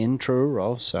spending your money in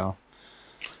Truro. So,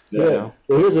 yeah. You know.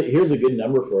 Well, here's a good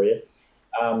number for you.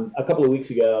 A couple of weeks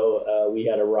ago, we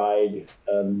had a ride,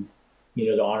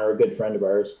 to honor a good friend of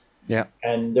ours. Yeah.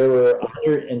 And there were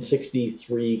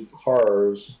 163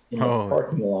 cars in the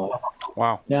parking lot.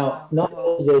 Wow. Now, not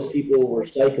all of those people were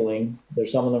cycling.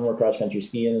 There's some of them were cross-country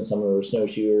skiing and some of them were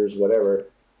snowshoers, whatever.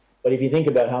 But if you think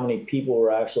about how many people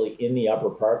were actually in the upper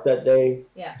park that day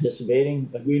participating,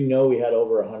 like we know we had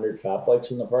over 100 fat bikes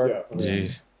in the park. Yeah.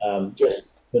 Jeez. Just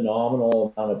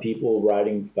phenomenal amount of people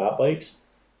riding fat bikes.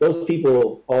 Those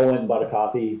people all went and bought a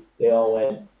coffee. They all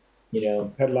went,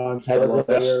 had lunch.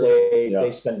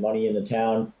 They spent money in the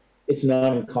town. It's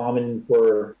not uncommon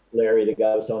for Larry, the guy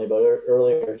I was telling you about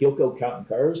earlier. He'll go counting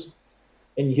cars,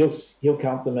 and he'll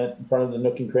count them in front of the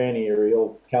Nook and Cranny, or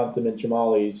he'll count them at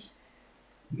Jamali's,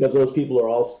 because those people are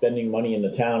all spending money in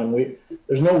the town, and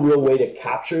there's no real way to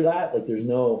capture that. Like there's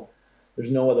no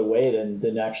other way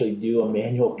than actually do a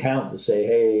manual count to say,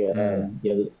 hey,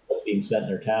 this is what's being spent in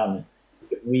their town.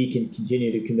 If we can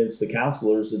continue to convince the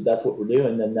councillors that that's what we're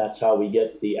doing, then that's how we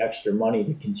get the extra money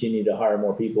to continue to hire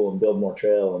more people and build more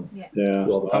trail. And I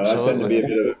tend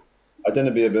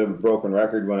to be a bit of a broken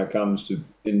record when it comes to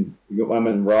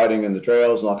I'm riding in the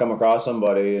trails, and I'll come across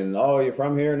somebody and, you're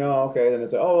from here? No, okay. Then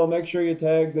it's like, well, make sure you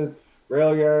tag the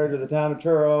rail yard or the town of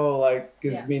Truro,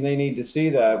 because they need to see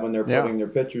that when they're putting their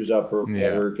pictures up or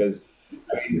whatever. Because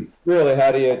really,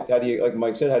 how do you, like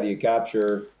Mike said, how do you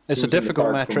capture? It's a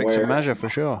difficult metric to measure for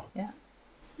sure.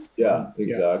 Yeah,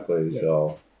 exactly. Yeah.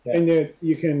 So, and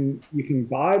you can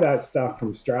buy that stuff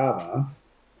from Strava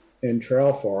in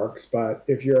Trail Forks, but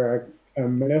if you're a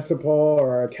municipal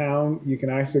or a town, you can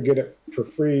actually get it for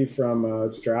free from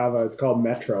Strava. It's called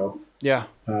Metro. Yeah.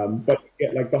 But you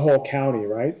get like the whole county,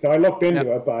 right? So I looked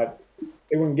into it, but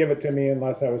they wouldn't give it to me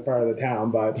unless I was part of the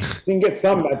town. But you can get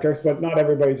some metrics, but not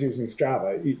everybody's using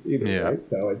Strava either, right?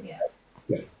 So it's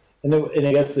And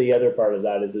I guess the other part of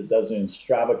that is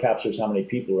Strava captures how many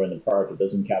people are in the park. It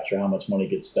doesn't capture how much money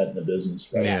gets spent in the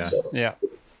business, right? Yeah. So,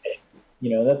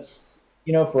 that's,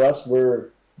 for us,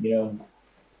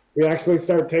 we actually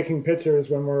start taking pictures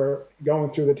when we're going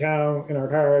through the town in our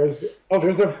cars. Oh,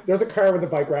 there's a car with a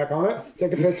bike rack on it.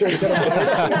 Take a picture and get a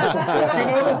bike. You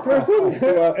know this person?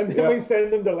 And then we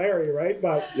send them to Larry, right?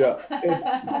 But it's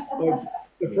like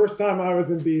the first time I was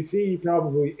in BC,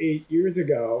 probably 8 years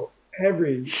ago,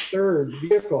 every third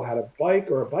vehicle had a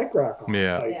bike or a bike rack on it.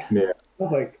 I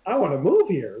was like, I want to move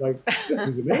here. Like, this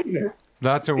is amazing.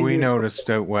 That's what we noticed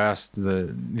out west,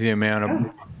 the amount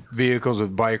of vehicles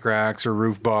with bike racks or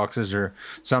roof boxes or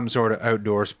some sort of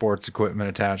outdoor sports equipment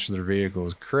attached to their vehicle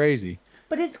is crazy.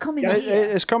 But it's coming here.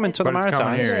 It's coming to the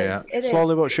Maritime.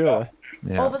 Slowly but surely.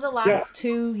 Yeah. Over the last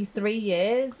 2-3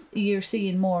 years, you're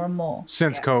seeing more and more.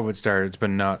 Since COVID started, it's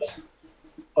been nuts.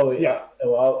 Oh, yeah.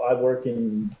 Well, I work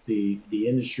in the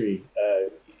industry.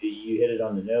 You hit it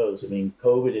on the nose. I mean,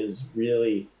 COVID has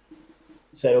really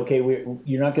said, okay,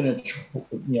 you're not going to,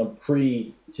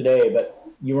 pre-today, but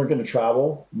you weren't going to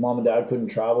travel. Mom and dad couldn't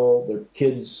travel. Their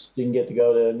kids didn't get to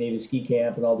go to maybe ski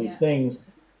camp and all these things.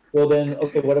 Well, then,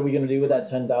 okay, what are we going to do with that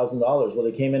 $10,000? Well,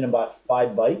 they came in and bought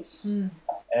 5 bikes,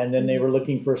 and then they were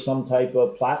looking for some type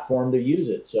of platform to use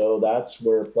it. So that's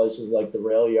where places like the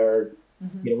rail yard,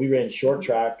 we ran short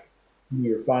track.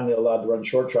 We were finally allowed to run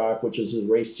short track, which is a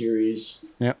race series,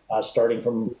 starting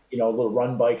from, little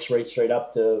run bikes right straight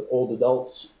up to old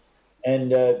adults.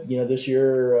 And, this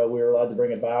year we were allowed to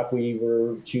bring it back. We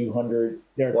were 200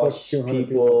 plus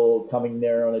people coming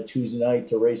there on a Tuesday night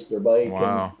to race their bike.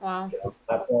 Wow. And,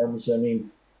 platforms. I mean,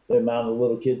 the amount of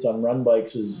little kids on run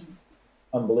bikes is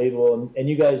unbelievable. And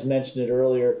you guys mentioned it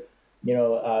earlier,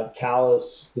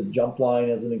 Callus, the jump line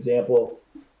as an example.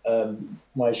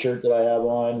 My shirt that I have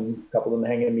on, a couple of them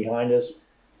hanging behind us.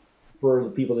 For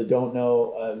the people that don't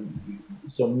know,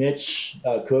 so Mitch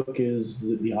Cook is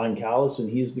behind Callus, and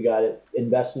he's the guy that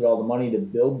invested all the money to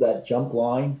build that jump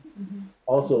line.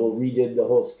 Also redid the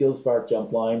whole Skills Park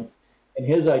jump line. And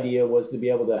his idea was to be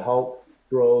able to help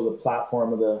grow the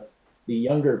platform of the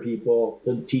younger people,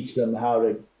 to teach them how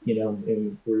to,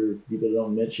 and for people that don't know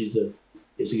Mitch, he's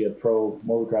a pro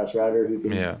motocross rider who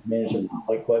can manage a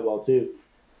bike quite well too.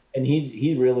 And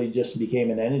he really just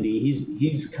became an entity.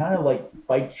 He's kind of like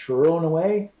Bike Truro in a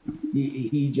way.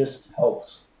 He just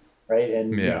helps, right?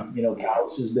 And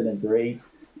Callus has been a great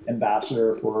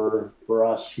ambassador for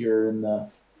us here in the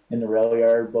rail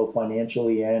yard, both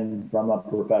financially and from a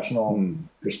professional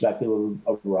perspective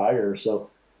of rider. So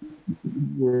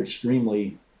we're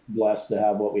extremely blessed to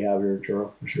have what we have here at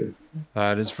Truro, for sure.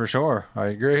 That is for sure. I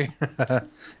agree.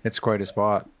 It's quite a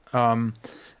spot. And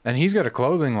he's got a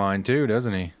clothing line too,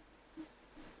 doesn't he?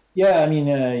 Yeah, I mean,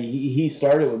 he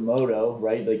started with moto,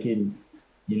 right? Like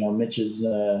Mitch is,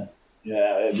 I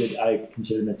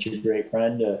consider Mitch a great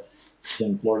friend. He's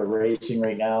in Florida racing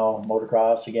right now,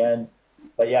 motocross again.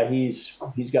 But yeah, he's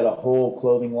got a whole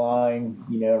clothing line,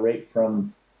 right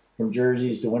from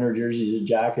jerseys to winter jerseys to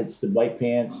jackets to bike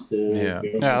pants to yeah,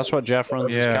 that's what Jeff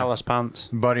runs. His Callus pants.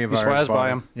 Buddy of ours swears by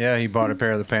him. Yeah, he bought a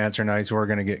pair of the pants. Are nice. We're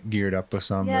gonna get geared up with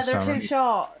some. Yeah, this they're summer. too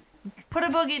short. Put a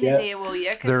bug in his ear, will you?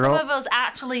 Because some of us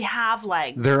actually have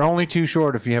legs. They're only too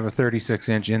short if you have a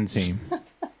 36-inch inseam.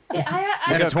 I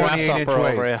and a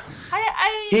 28-inch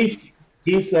waist.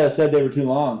 Keith said they were too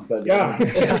long, but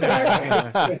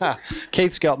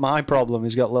Keith's got my problem.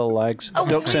 He's got little legs,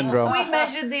 duck syndrome. We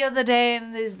measured the other day,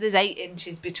 and there's 8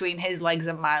 inches between his legs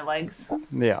and my legs.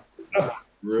 Yeah.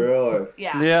 Really?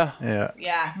 Yeah. Yeah.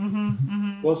 Yeah.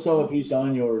 Mm-hmm. We'll sew a piece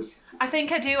on yours. I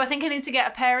think I do. I think I need to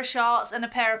get a pair of shorts and a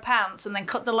pair of pants, and then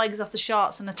cut the legs off the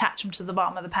shorts and attach them to the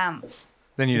bottom of the pants.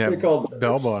 Then you'd have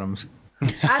bell bottoms.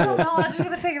 I don't know. I just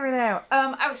gotta figure it out.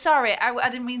 I'm sorry. I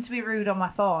didn't mean to be rude on my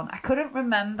phone. I couldn't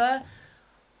remember.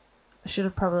 I should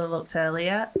have probably looked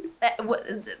earlier.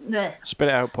 Spit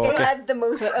it out, Porky. It had the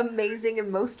most amazing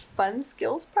and most fun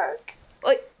skills park.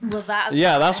 Well,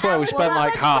 that's where we spent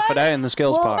like half a day in the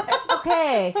skills park.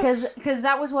 Okay, because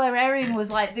that was where Erin was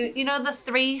like, the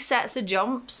 3 sets of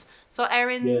jumps. So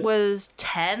Erin was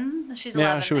 10. She's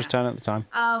 11. Yeah, she was 10 at the time.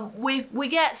 We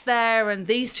gets there, and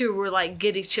these two were like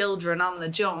giddy children on the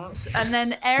jumps, and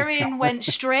then Erin went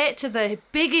straight to the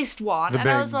biggest one,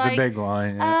 I was like, the big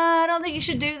line. Yeah. I don't think you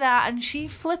should do that, and she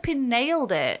flipping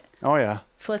nailed it. Oh yeah.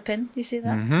 Flipping, you see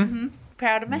that? Mm-hmm.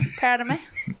 Proud of me.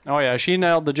 Oh yeah, she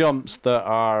nailed the jumps that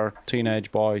our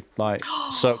teenage boy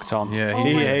sucked on. Yeah,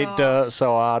 he ate dirt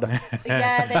so hard.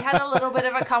 Yeah, they had a little bit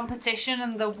of a competition,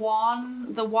 and the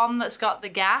one that's got the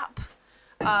gap,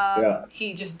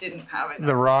 he just didn't have it.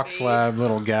 The rock slab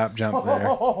little gap jump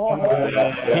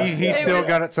there. He still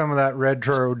got some of that red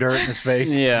Truro dirt in his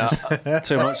face. Yeah,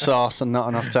 too much sauce and not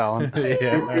enough talent.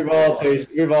 We've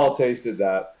all tasted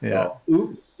that. So. Yeah.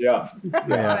 Oops. Yeah.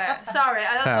 Sorry,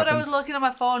 that's what I was looking on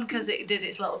my phone because it did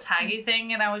its little taggy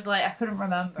thing, and I was like, I couldn't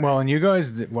remember. Well, and you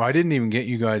guys, I didn't even get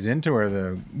you guys into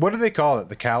what do they call it?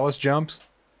 The callus jumps?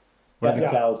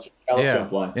 Callus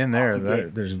jump line. In there,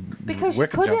 there's because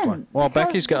wicked you jump couldn't. line. Well,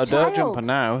 Becky's got a dirt jumper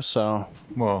now, so.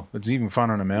 Well, it's even fun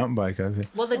on a mountain bike.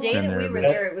 Well, the day that we were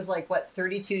there, it was like,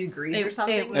 32 degrees or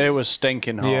something? It was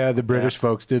stinking hot. Yeah, the British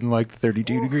folks didn't like the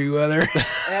 32-degree weather.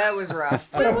 That was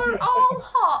rough. We were all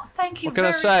hot, thank you What can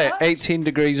I say? 18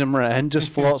 degrees and rain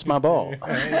just floats my boat.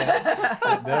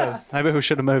 It does. Maybe we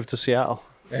should have moved to Seattle.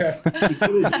 You could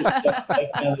have just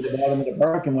stepped down to the bottom of the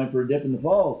park and went for a dip in the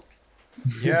falls.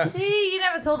 Yeah. See, you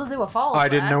never told us they were falls. I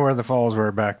didn't know where the falls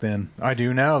were back then. I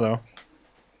do now, though.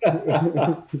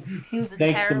 He was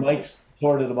Thanks to Mike's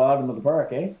tour to the bottom of the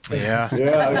park, eh? Yeah.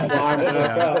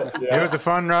 Yeah. It was a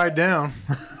fun ride down.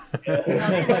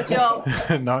 Good job.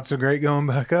 Not so great going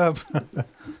back up.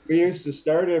 We used to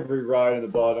start every ride in the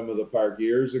bottom of the park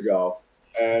years ago,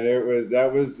 and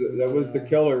that was the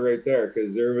killer right there,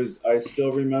 because I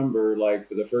still remember, like,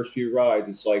 for the first few rides,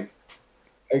 it's like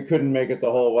I couldn't make it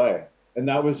the whole way, and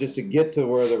that was just to get to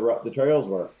where the trails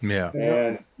were. Yeah.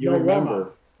 And you No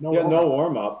remember, warm-up. no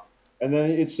warm up, and then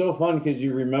it's so fun because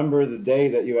you remember the day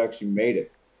that you actually made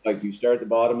it. Like, you start at the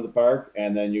bottom of the park,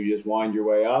 and then you just wind your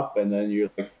way up, and then you're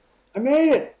like, I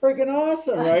made it! Freaking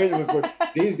awesome, right? And of course,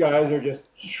 these guys are just.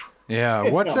 Yeah.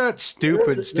 What's that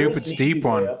stupid steep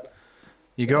one?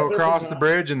 You go across the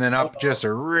bridge and then up just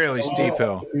a really steep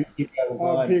hill. Pea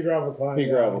gravel climb.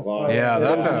 Yeah,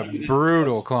 that's a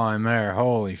brutal climb there.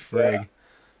 Holy frig.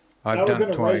 I've done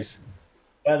it twice.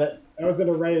 Yeah, that was in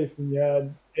a race, and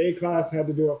A class had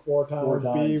to do it 4 times. 4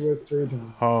 times. B was 3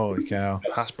 times. Holy cow.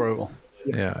 That's brutal.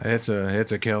 Yeah, it's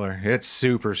a killer. It's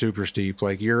super, super steep.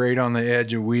 Like, you're right on the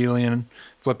edge of wheeling,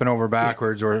 flipping over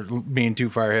backwards, or being too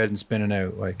far ahead and spinning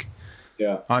out. Like,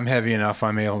 Yeah. I'm heavy enough,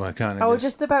 I'm able to kind of I was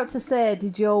just about to say,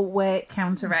 did your weight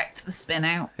counteract the spin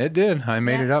out? It did. I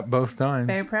made it up both times.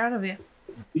 Very proud of you.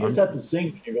 You just have to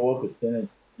sink when you go up it, then it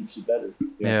keeps you better.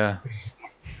 Yeah.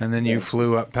 And then you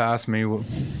flew up past me.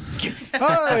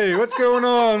 Hi, what's going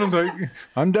on? I was like,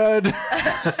 I'm dead.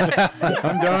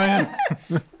 I'm dying.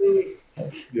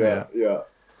 Yeah.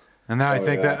 And now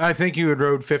I think you had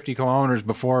rode 50 kilometers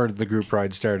before the group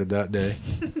ride started that day.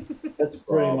 That's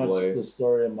pretty Probably. much the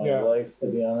story of my life, to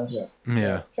be honest.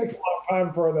 Yeah. Takes a lot of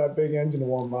time for that big engine to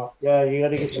warm up. Yeah, you got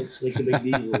to get like the big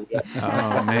diesel.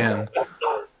 Oh man.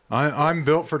 I'm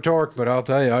built for torque, but I'll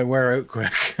tell you, I wear out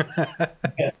quick.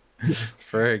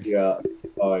 Frig. Yeah.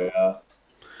 Oh yeah.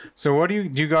 So what do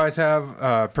you guys have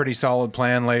a pretty solid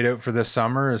plan laid out for this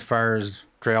summer as far as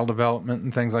trail development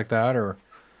and things like that, or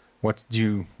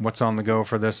what's on the go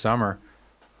for this summer?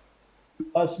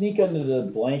 Sneak under the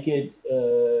blanket.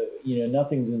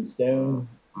 Nothing's in stone.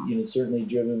 Certainly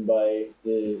driven by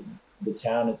the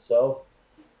town itself.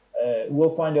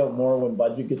 We'll find out more when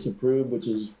budget gets approved, which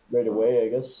is right away, I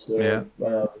guess.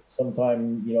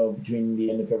 Sometime, between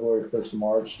the end of February, 1st of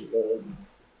March.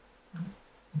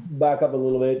 Back up a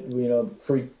little bit,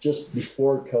 just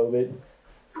before COVID,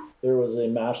 there was a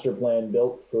master plan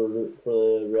built for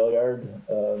the rail yard.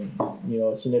 A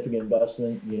significant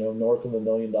investment, north of $1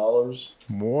 million.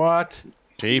 What?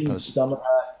 Jeepers.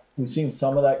 We've seen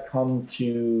some of that come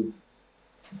to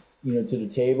the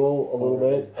table a little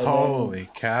bit. And holy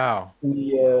cow!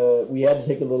 We had to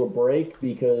take a little break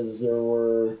because there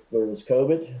was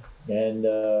COVID, and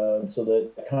so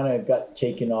that kind of got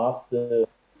taken off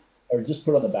or just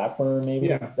put on the back burner, maybe.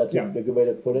 Yeah. That's a good way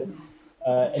to put it.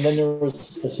 And then there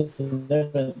was a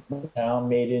significant town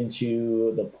made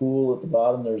into the pool at the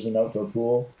bottom. There's an outdoor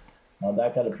pool.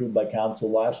 That got approved by council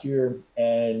last year,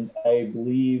 and I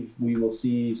believe we will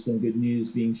see some good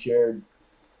news being shared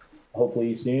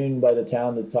hopefully soon by the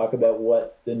town to talk about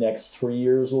what the next 3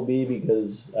 years will be,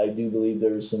 because I do believe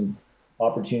there's some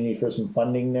opportunity for some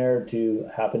funding there to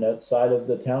happen outside of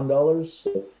the town dollars.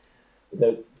 So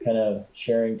without kind of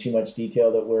sharing too much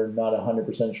detail that we're not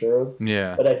 100% sure of.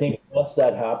 Yeah. But I think once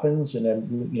that happens, and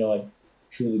I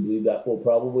truly believe that will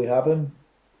probably happen,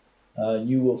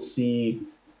 you will see,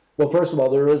 well, first of all,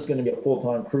 there is going to be a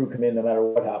full-time crew come in no matter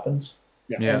what happens.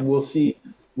 Yeah. And we'll see,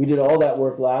 we did all that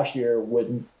work last year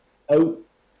without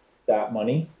that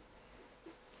money,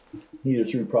 either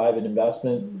through private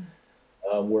investment,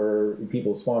 where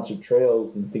people sponsored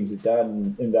trails and things like that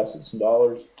and invested some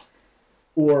dollars,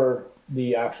 or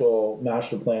the actual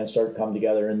master plan start to come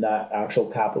together and that actual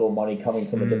capital money coming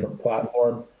from a different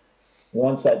platform.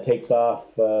 Once that takes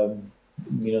off, that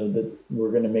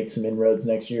we're going to make some inroads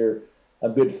next year. A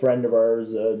good friend of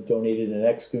ours donated an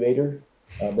excavator,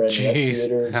 a brand new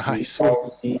excavator. Nice.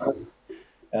 So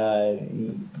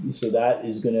that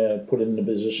is going to put it in a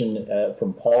position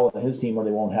from Paul and his team where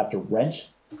they won't have to rent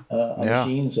a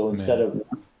machine. So instead of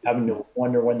having to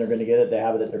wonder when they're going to get it, they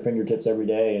have it at their fingertips every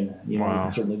day, and you can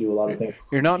certainly do a lot of things.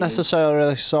 You're not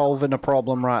necessarily solving a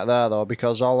problem right there, though,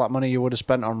 because all that money you would have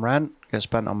spent on rent gets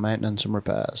spent on maintenance and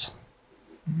repairs.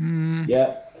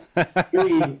 Yeah, but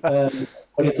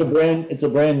it's a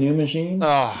brand new machine.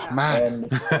 Oh man,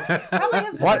 Probably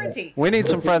has warranty. We need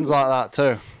some friends like that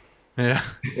too. Yeah.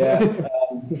 Yeah.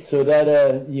 So that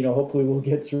hopefully we'll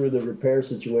get through the repair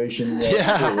situation.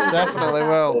 Definitely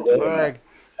will.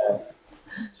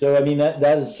 So I mean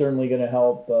that is certainly going to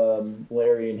help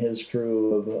Larry and his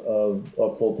crew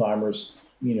of full timers,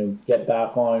 get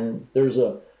back on. There's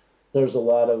a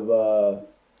lot of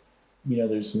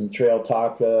there's some trail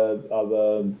talk of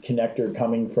a connector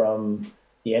coming from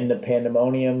the end of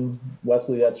Pandemonium,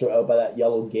 Wesley. That's out by that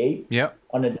yellow gate. Yep.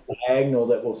 On a diagonal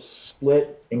that will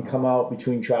split and come out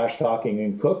between Trash Talking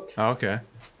and Cooked. Okay.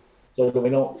 So that we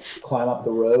don't climb up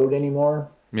the road anymore.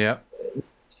 Yep.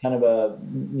 Kind of a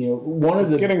one of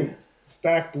the getting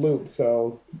stacked loop.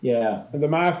 So yeah, the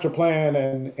master plan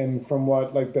and from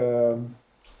what like the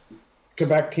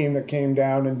Quebec team that came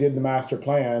down and did the master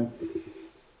plan,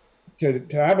 to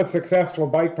have a successful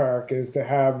bike park is to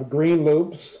have green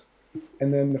loops,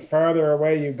 and then the farther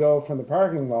away you go from the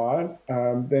parking lot,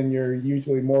 then you're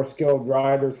usually more skilled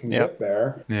riders can get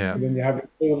there. Yeah. And then you have your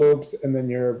blue loops and then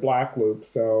your black loops.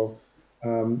 So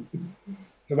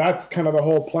so that's kind of the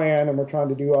whole plan, and we're trying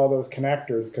to do all those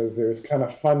connectors because there's kind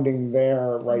of funding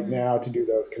there right now to do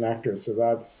those connectors. So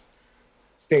that's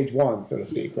stage one, so to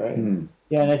speak, right? Mm.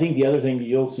 Yeah, and I think the other thing that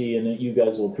you'll see and that you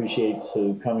guys will appreciate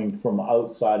coming from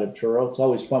outside of Truro, it's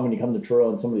always fun when you come to Truro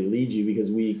and somebody leads you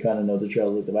because we kind of know the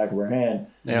trails at the back of our hand.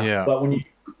 Yeah. But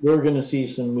we're going to see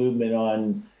some movement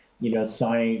on,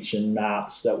 signage and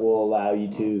maps that will allow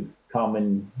you to come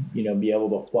and, be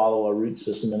able to follow a route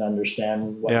system and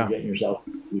understand what you're getting yourself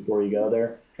before you go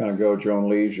there. Kind of go at your own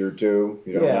leisure too.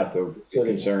 You don't have to be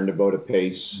concerned about a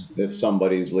pace. If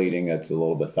somebody's leading, it's a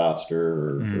little bit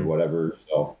faster or whatever.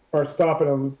 So. Or stopping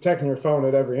and checking your phone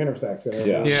at every intersection.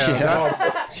 Yeah.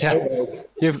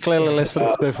 You've clearly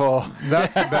listened before.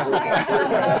 That's the best.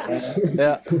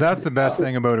 That's the best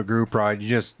thing about a group ride.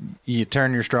 You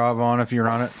turn your Strava on if you're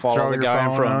on it, throw your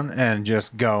phone on, and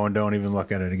just go and don't even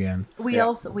look at it again. We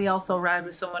also ride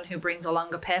with someone who brings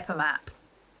along a paper map.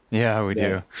 Yeah, we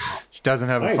do. She doesn't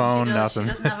have a Nice. phone, She nothing.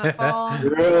 doesn't have a phone.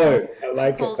 Really? I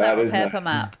like Pulls it. out a is paper nice.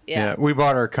 map. Yeah, Yeah. we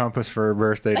bought her a compass for her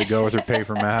birthday to go with her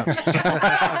paper maps.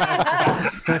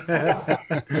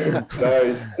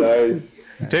 Nice.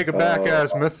 Take a back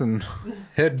azimuth and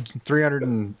head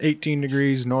 318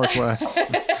 degrees northwest.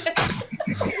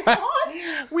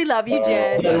 We love you, Is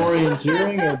Jen. that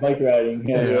orienteering or bike riding?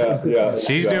 Yeah.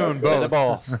 She's doing Bit of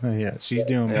both. both. Yeah, she's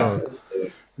doing both.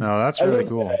 No, that's I really think,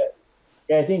 cool.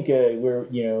 Yeah, I think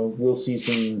we'll see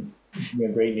some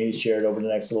great news shared over the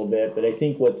next little bit. But I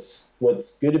think what's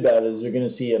good about it is we're going to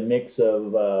see a mix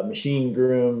of machine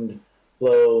groomed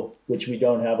flow, which we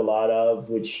don't have a lot of.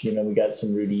 Which we got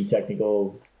some Rudy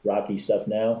technical rocky stuff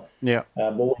now. Yeah.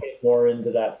 But we'll get more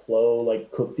into that flow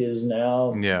like Cooked is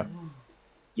now. Yeah.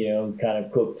 Kind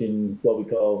of cooked in what we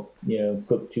call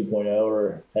Cooked 2.0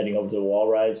 or heading over to the wall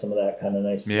ride. Some of that kind of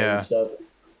nice Yeah. stuff.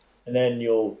 And then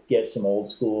you'll get some old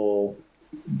school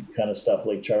kind of stuff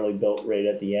like Charlie built right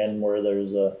at the end where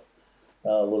there's a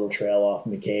little trail off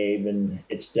McCabe and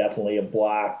it's definitely a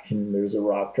black and there's a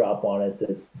rock drop on it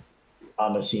that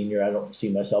I'm a senior. I don't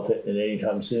see myself hitting it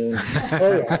anytime soon.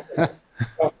 Oh, yeah.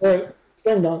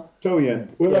 Spring dunk. Toyin.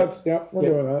 We're Yeah.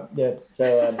 doing that. Yeah.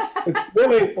 So It's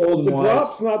really Old and the wise.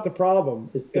 drop's not the problem.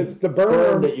 It's It's the the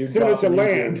burn that you're as soon as you dropping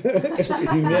land.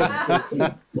 you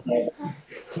miss.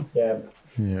 Yeah.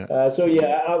 Yeah. So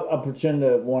yeah, I'll pretend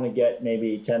to want to get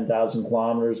maybe 10,000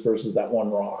 kilometers versus that one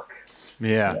rock.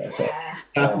 Yeah.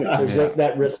 There's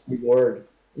that risk reward.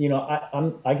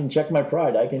 I can check my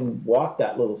pride. I can walk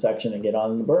that little section and get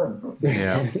on the berm.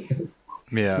 Yeah.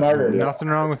 Yeah. Smarter. Nothing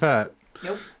wrong with that.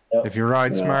 Nope. If you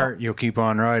ride smart, you'll keep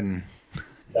on riding.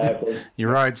 Exactly. You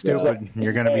ride stupid,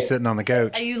 you're going to be sitting on the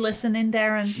couch. Are you listening,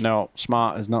 Darren? No,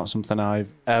 smart is not something I've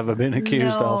ever been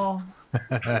accused of. No.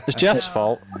 It's Jeff's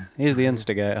fault. He's the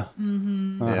instigator.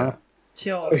 Mm-hmm. Uh-huh.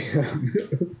 Sure.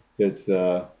 It's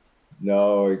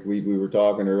no, we were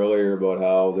talking earlier about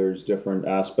how there's different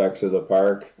aspects of the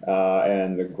park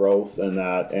and the growth and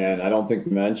that, and I don't think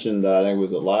we mentioned that. I think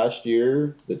was it last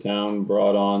year the town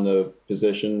brought on the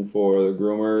position for the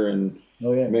groomer and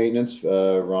maintenance,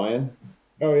 Ryan.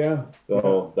 Oh, yeah.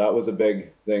 So that was a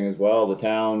big thing as well. The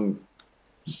town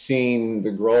seen the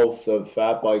growth of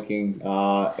fat biking,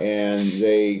 and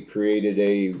they created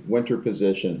a winter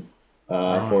position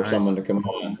for nice. someone to come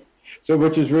on. So,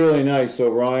 which is really nice. So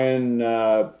Ryan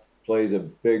plays a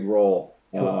big role,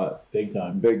 Big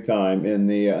time. big time in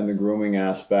the grooming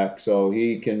aspect. So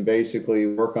he can basically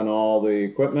work on all the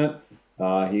equipment.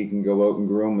 He can go out and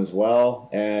groom as well,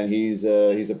 and he's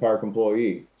a park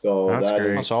employee. So That's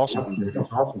great. That's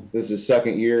awesome. This is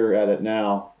second year at it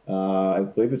now. I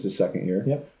believe it's his second year.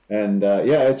 Yep. And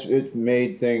it's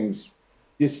made things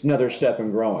just another step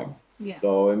in growing. Yeah.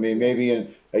 So I mean, maybe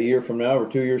in a year from now or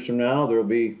 2 years from now, there'll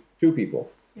be two people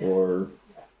or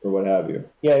what have you.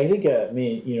 Yeah, I think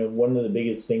one of the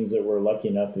biggest things that we're lucky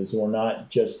enough is we're not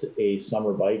just a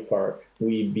summer bike park.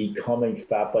 We become a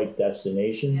fat bike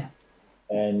destination. Yeah.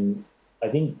 And I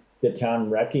think the town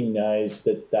recognized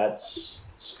that that's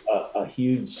a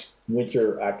huge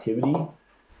winter activity,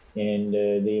 and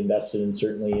they invested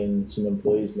certainly in some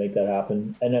employees to make that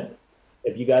happen. And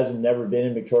if you guys have never been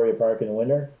in Victoria Park in the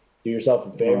winter, do yourself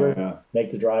a favor,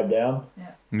 make the drive down.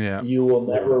 Yeah. You will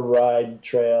never ride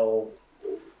trail.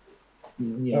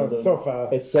 It's so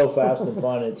fast. It's so fast and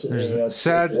fun. It's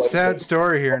Sad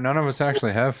story here. None of us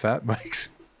actually have fat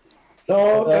bikes.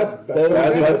 So That's not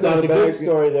a a good bad-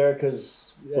 story there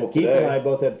because Keith today. and I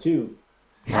both have two.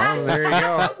 Well, there you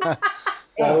go.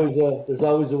 There's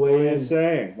always a way What are you in.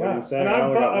 saying? What are you saying? and I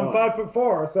only got I'm one.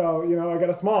 5'4", so I got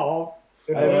a small.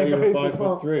 If I know you're anybody's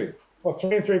small- 5'3". Well,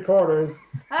 3 3/4.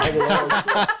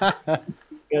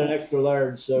 Got an extra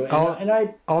large, so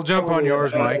I'll jump on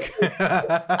yours, Mike.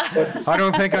 I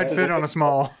don't think I'd fit on a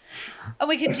small. And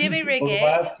we can jimmy rig Well, the it,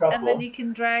 last couple- and then you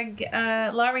can drag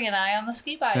Laurie and I on the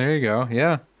ski bikes. There you go.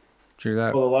 Yeah. True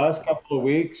that. Well, the last couple of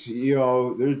weeks,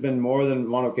 there's been more than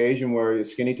one occasion where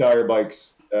skinny tire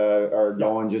bikes are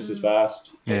going just as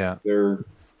fast. Yeah. The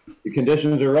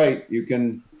conditions are right. You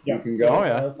can go. Oh,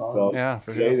 yeah. So Yeah,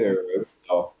 for stay sure. there.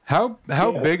 So,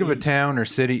 How big of a town or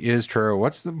city is Truro?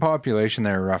 What's the population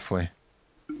there roughly?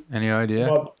 Any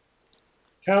idea? Well,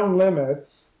 town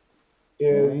limits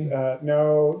is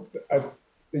it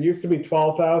used to be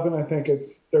 12,000. I think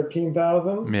it's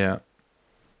 13,000 Yeah.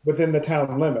 within the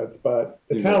town limits. But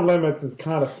the town limits is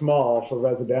kind of small for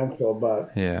residential.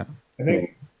 But Yeah. I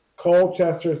think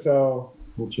Colchester,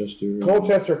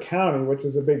 Colchester County, which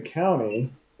is a big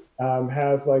county,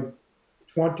 has like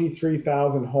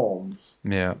 23,000 homes.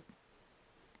 Yeah.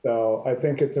 So I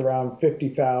think it's around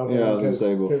 50,000. Yeah, I was gonna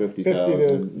say about 50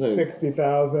 50,000. to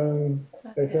 60,000.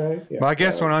 they say. Yeah. Well, I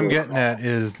guess what I'm getting at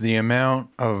is the amount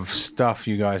of stuff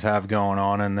you guys have going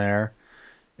on in there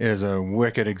is a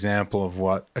wicked example of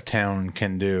what a town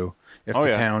can do if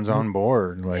the town's on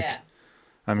board. Like,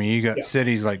 I mean, you got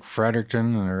cities like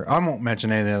Fredericton, or I won't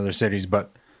mention any of the other cities, but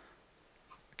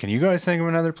can you guys think of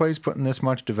another place putting this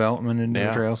much development into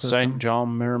the trail system? St.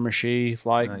 John, Miramichi,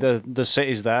 like the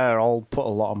cities there all put a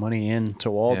lot of money in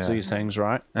towards these things,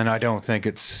 right? And I don't think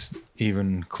it's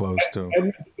even close to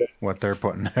what they're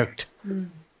putting out.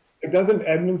 It doesn't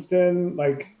Edmundston,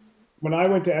 like when I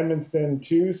went to Edmundston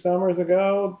 2 summers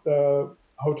ago, the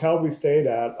hotel we stayed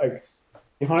at, like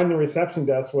behind the reception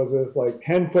desk was this like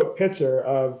 10-foot picture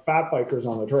of fat bikers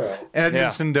on the trails.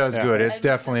 Edmundston does good. It's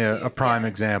definitely a prime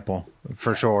example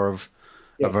for sure of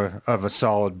a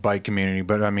solid bike community.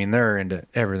 But I mean, they're into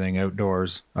everything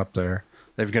outdoors up there.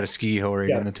 They've got a ski hill right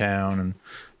in the town and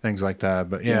things like that.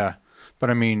 But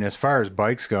but I mean, as far as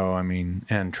bikes go, I mean,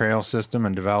 and trail system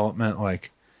and development,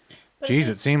 like, geez,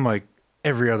 it seemed like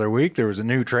every other week there was a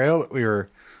new trail that we were.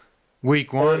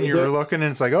 Week one, you were looking, and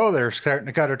it's like, oh, they're starting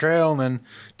to cut a trail, and then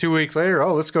 2 weeks later,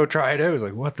 oh, let's go try it out. It was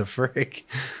like, what the frick?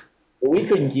 Well, we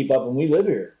couldn't keep up, and we live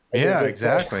here. Yeah,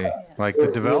 exactly. Like the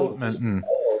development, and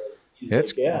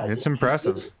it's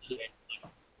impressive.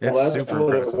 It's super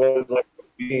impressive. Was like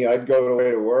me. I'd go away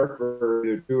to work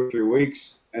for 2 or 3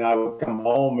 weeks, and I would come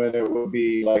home, and it would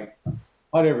be like,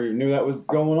 I never even knew that was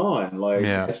going on. Like,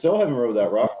 I still haven't rode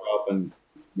that rock up in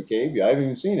McCabe. I haven't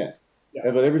even seen it. Yeah,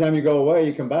 but every time you go away,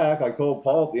 you come back. I told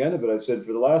Paul at the end of it, I said,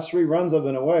 for the last 3 runs I've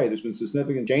been away, there's been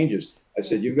significant changes. I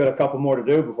said, you've got a couple more to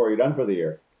do before you're done for the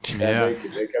year. Yeah. And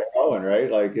they kept going, right?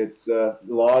 Like, it's a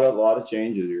lot of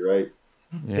changes. You're right.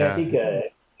 Yeah, I think I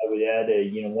would add,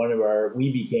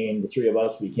 the 3 of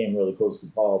us became really close to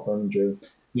Paul Furniture.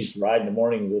 We used to ride in the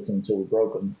morning with him until we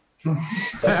broke him.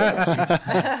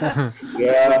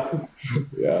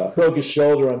 Broke his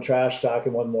shoulder on trash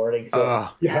talking one morning. So,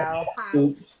 Yeah,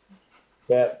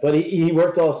 but he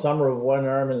worked all summer with one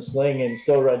arm in a sling and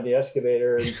still rode the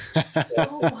excavator. And,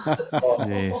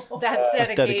 that's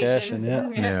dedication.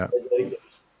 Yeah.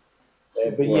 But,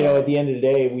 at the end of the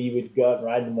day, we would go out and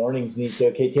ride in the mornings, and he'd say,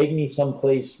 okay, take me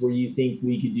someplace where you think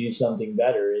we could do something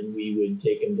better. And we would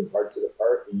take him to parts of the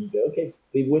park, and he'd go, okay,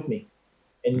 leave with me.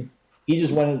 And he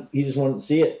just wanted to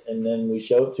see it. And then we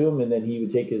show it to him, and then he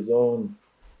would take his own,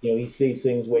 he sees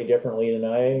things way differently than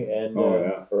I, and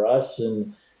for us.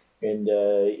 And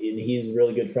he's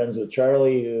really good friends with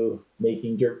Charlie, who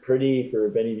making dirt pretty. For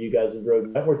if any of you guys have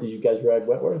rode Wentworth, did you guys ride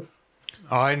Wentworth?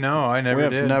 I know, I never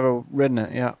did. We've never ridden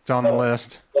it. Yeah, it's on the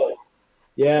list.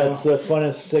 Yeah, it's the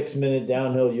funnest 6-minute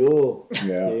downhill you'll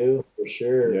do for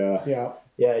sure. Yeah.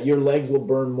 Your legs will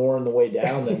burn more on the way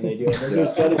down than they do.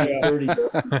 There's got to be 30.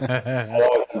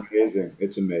 It's amazing.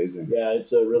 It's amazing. Yeah,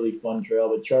 it's a really fun trail.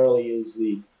 But Charlie is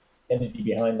the entity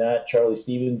behind that. Charlie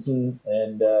Stevenson,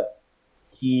 and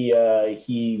he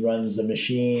runs a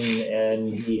machine,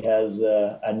 and he has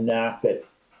a knack that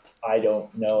I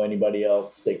don't know anybody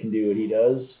else that can do what he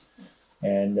does.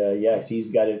 And he's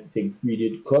got it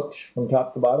redid cooked from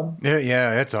top to bottom.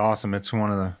 Yeah, it's awesome. It's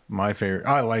one of my favorite.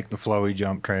 I like the flowy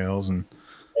jump trails and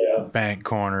bank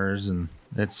corners, and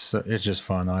it's just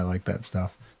fun. I like that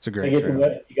stuff. It's a great trail.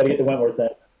 You got to get the Wentworth then.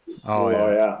 Oh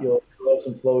yeah. You'll love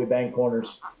some flowy bank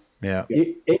corners. Yeah.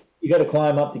 You got to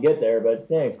climb up to get there, but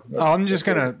hey. I'm just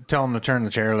gonna tell him to turn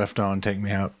the chairlift on, and take me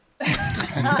out.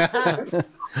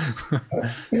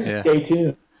 Stay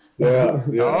tuned. Yeah.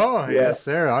 Oh yes,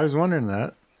 sir. I was wondering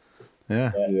that.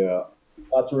 Yeah.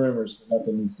 Lots of rumors, but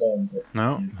nothing in stone.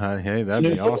 No, hey,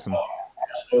 that'd be awesome.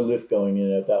 No lift going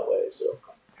in it that way, so.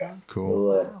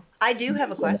 Cool. I do have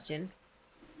a question.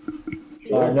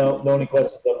 No any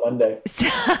questions on Monday.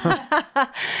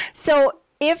 So,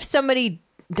 if somebody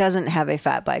doesn't have a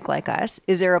fat bike like us,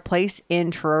 is there a place in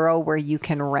Truro where you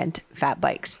can rent fat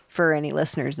bikes for any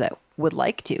listeners that would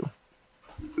like to?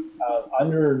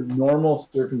 Under normal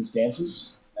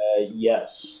circumstances,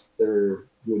 yes, there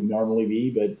would normally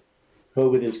be, but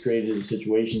COVID has created a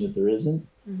situation that there isn't.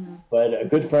 Mm-hmm. But a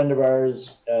good friend of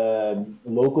ours,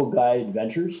 Local Guy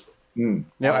Adventures.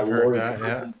 Yeah, I've heard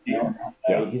that. Yeah.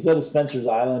 He's out of Spencer's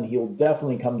Island. He'll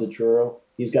definitely come to Truro.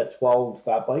 He's got 12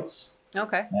 fat bikes.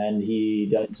 Okay. And he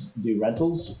does do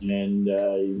rentals, and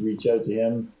you reach out to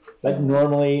him. But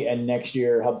normally, and next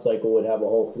year, Hub Cycle would have a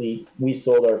whole fleet. We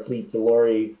sold our fleet to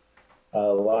Lori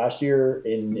last year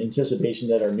in anticipation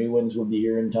that our new ones would be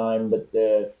here in time, but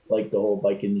like the whole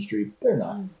bike industry, they're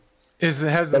not. Has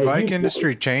the bike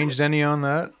industry changed any on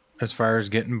that as far as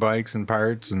getting bikes and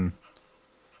parts and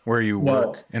where you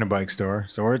work in a bike store?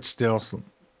 So it's still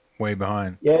way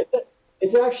behind. Yeah,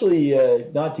 it's actually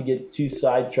not to get too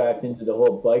sidetracked into the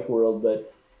whole bike world,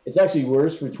 but it's actually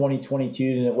worse for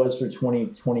 2022 than it was for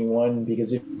 2021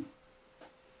 because if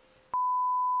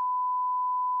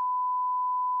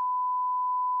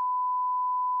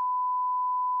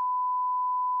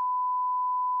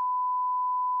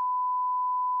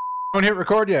Don't hit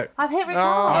record yet. I've hit record.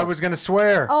 I was gonna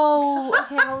swear. Oh,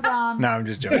 okay, hold on. No, I'm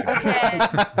just joking. Okay.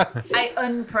 I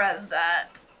unpressed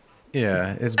that.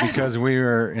 Yeah, it's because we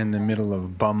were in the middle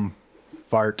of bum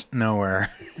fart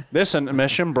nowhere. This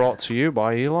intermission brought to you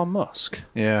by Elon Musk.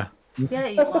 Yeah.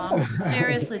 Get it, Elon.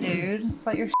 Seriously, dude.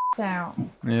 Sort your shit out.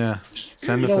 Yeah.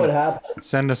 Send you us know what happened.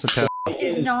 send us a text.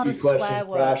 It's not a swear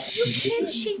word.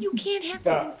 You can't have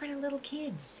that in front of little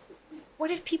kids. What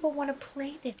if people want to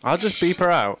play this? I'll just beep her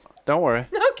out. Don't worry.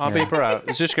 I'll beep her out.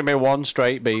 It's just going to be one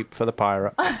straight beep for the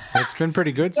pirate. It's been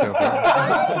pretty good so far.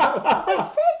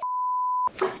 I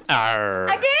said Arr.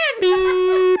 again.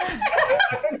 I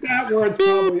think that word's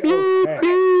probably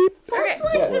okay. That's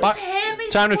like the But Tammy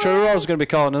Town of swear. Truro is going to be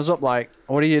calling us up like,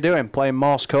 what are you doing? Playing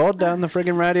Morse code down the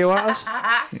friggin' radio at us?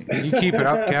 You keep it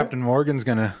up, Captain Morgan's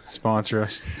gonna sponsor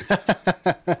us.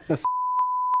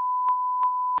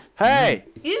 Hey!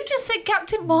 You just said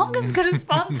Captain Morgan's going to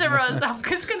sponsor us. I'm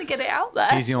just going to get it out there.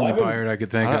 He's the only pirate I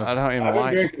could think I of. don't even I've been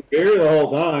like drinking beer the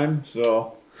whole time,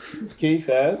 so Keith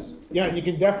has. Yeah, you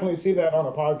can definitely see that on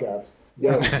a podcast.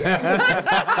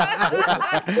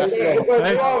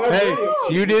 Hey,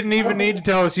 you didn't even need to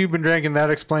tell us you've been drinking. That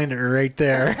explained it right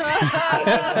there.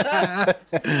 Yeah,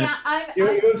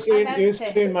 You've I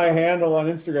seen my handle on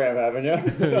Instagram, haven't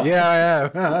you? So, Yeah, I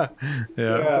have.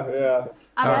 Yeah. yeah.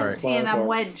 I'm All right. empty and I'm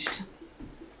wedged.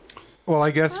 Well,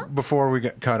 I guess before we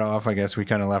got cut off, I guess we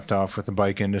kind of left off with the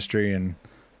bike industry and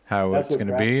how That's it's going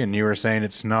to be. And you were saying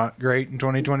it's not great in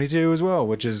 2022 as well,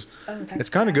 which is it's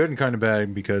kind of good and kind of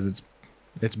bad because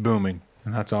it's booming,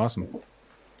 and that's awesome.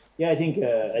 Yeah, I think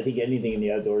anything in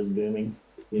the outdoors is booming.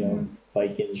 You know,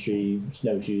 bike industry,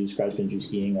 snowshoes, cross country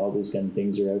skiing, all those kind of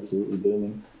things are absolutely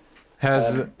booming.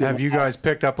 Have you guys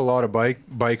picked up a lot of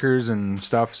bikers and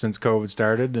stuff since COVID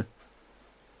started?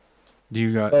 Do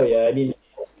you got? Oh yeah, I mean,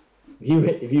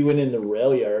 if you went in the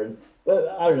rail yard, but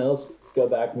I don't know, let's go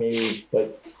back maybe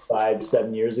like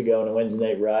 5-7 years ago on a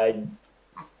Wednesday night ride,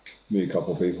 Maybe a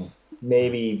couple people.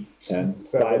 maybe 10.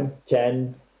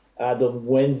 5-10. The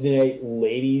Wednesday night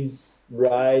ladies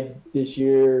ride this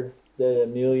year that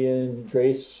Amelia and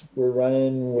Grace were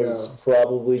running was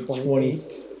probably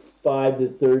 25 to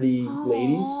 30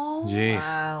 ladies. Jeez.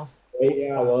 Wow.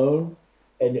 Right, alone,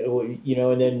 and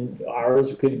and then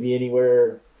ours could be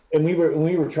anywhere. And we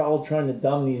were all trying to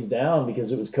dumb these down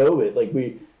because it was COVID. Like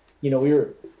we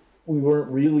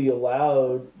weren't really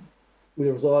allowed.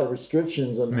 There was a lot of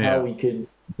restrictions on how we could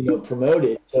promote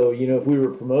it. So if we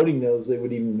were promoting those, they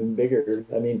would even been bigger.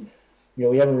 I mean,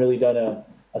 we haven't really done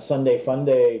a Sunday Fun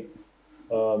Day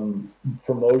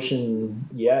promotion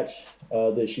yet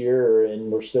this year,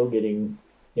 and we're still getting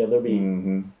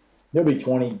there'll be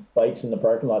 20 bikes in the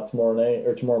parking lot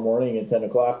tomorrow morning at 10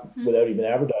 o'clock without even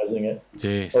advertising it.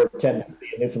 Jeez. Or 10 in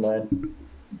Newfoundland.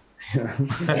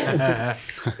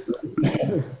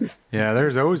 Yeah,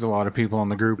 there's always a lot of people on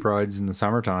the group rides in the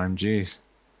summertime. Jeez,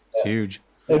 it's huge.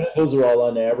 And those are all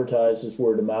unadvertised, just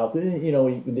word of mouth.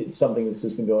 It's something that's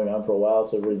just been going on for a while,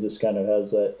 so everybody just kind of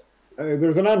has that.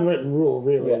 There's an unwritten rule,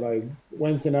 really. Yeah. Like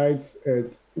Wednesday nights,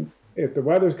 if the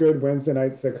weather's good, Wednesday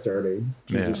night 6:30,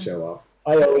 you just show up.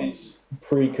 I always,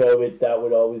 pre-COVID, that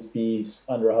would always be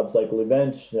under a hub cycle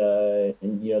event,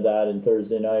 and that and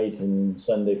Thursday night and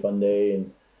Sunday Fun Day,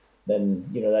 and then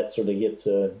that sort of gets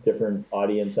a different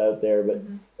audience out there. But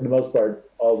for the most part,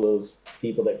 all those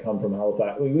people that come from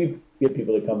Halifax, we get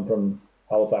people that come from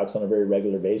Halifax on a very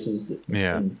regular basis.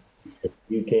 Yeah. And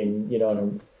you came, on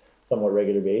a somewhat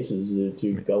regular basis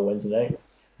to go Wednesday night.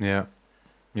 Yeah.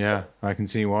 Yeah, I can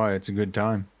see why. It's a good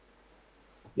time.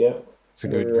 Yeah. It's a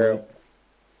good group.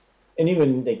 And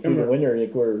even like through the winter,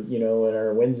 like we're, in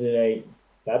our Wednesday night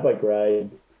fat bike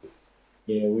ride,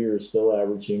 we were still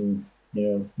averaging,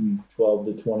 12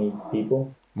 to 20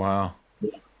 people. Wow.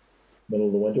 Middle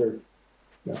of the winter.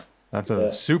 That's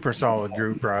a super solid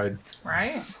group ride.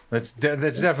 Right. That's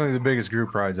definitely the biggest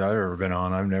group rides I've ever been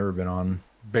on. I've never been on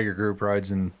bigger group rides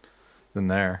than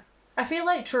there. I feel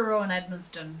like Truro and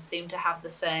Edmundston seem to have the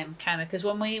same kind of, because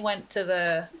when we went to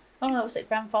the, was it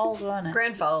Grand Falls, wasn't it?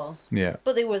 Grand Falls. Yeah.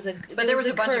 But there was a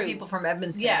bunch crew. of people from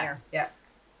Edmundston Yeah. there. Yeah.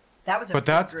 That was a But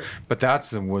big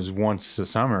group. was once a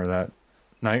summer, that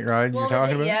night ride you're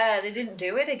talking about? Yeah, they didn't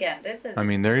do it again, did they? I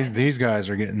mean, these guys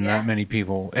are getting that many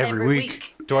people every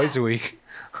week, twice a week.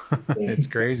 It's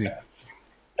crazy.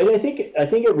 And I think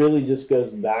it really just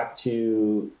goes back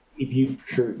to if you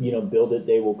build it,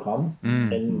 they will come.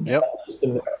 And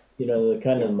the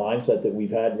kind of mindset that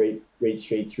we've had right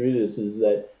straight through this is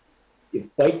that if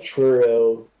Bike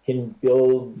Truro can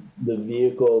build the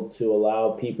vehicle to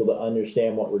allow people to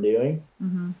understand what we're doing,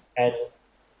 and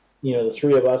the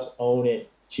three of us own it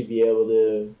to be able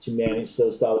to manage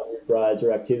those style of rides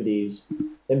or activities,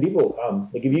 then people will come.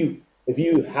 Like if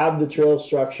you have the trail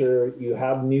structure, you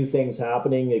have new things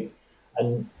happening, like,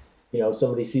 and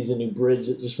somebody sees a new bridge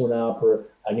that just went up or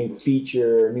a new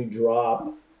feature, a new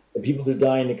drop, and people are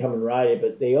dying to come and ride it,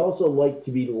 but they also like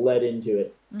to be led into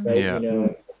it, right? Yeah.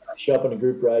 Show up on a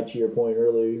group ride, to your point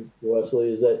earlier,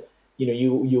 Wesley, is that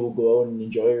you will go and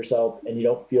enjoy yourself, and you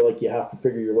don't feel like you have to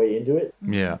figure your way into it.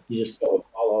 Yeah. You just go and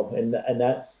follow, and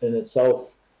that in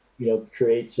itself,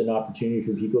 creates an opportunity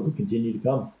for people to continue to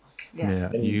come. Yeah.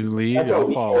 You lead,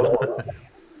 I'll follow.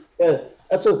 Yeah,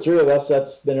 that's the three of us.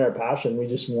 That's been our passion. We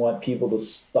just want people to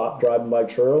stop driving by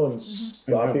Truro and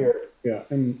stop here. Yeah,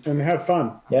 and have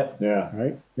fun. Yep. Yeah.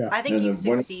 Right. Yeah. I think you've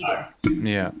succeeded.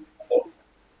 Yeah.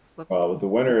 Well, with the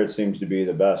winter, it seems to be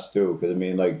the best too, because I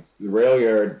mean, like the rail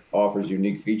yard offers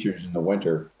unique features in the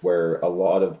winter, where a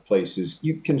lot of places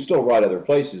you can still ride other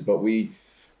places, but with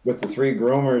the 3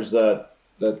 groomers that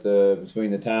between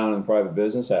the town and private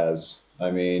business has, I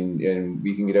mean, and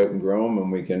we can get out and groom,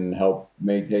 and we can help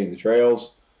maintain the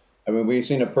trails. I mean, we've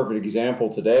seen a perfect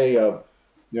example today of,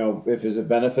 if there's a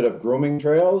benefit of grooming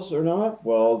trails or not.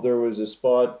 Well, there was a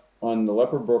spot on the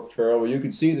Leopard Brook Trail where you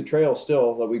could see the trail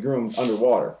still that we groomed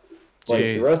underwater. Like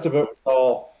the rest of it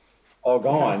was all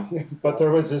gone, but there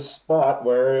was this spot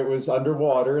where it was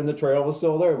underwater and the trail was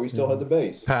still there. We still had the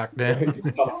base packed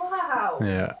in. Wow.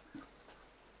 Yeah.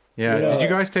 Did you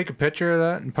guys take a picture of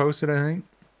that and post it? I think.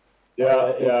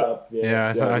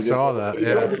 Yeah. I saw that. We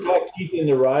tried to talk Keith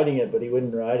into riding it, but he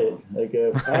wouldn't ride it. Like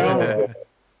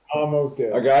almost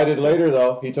did. A guy did later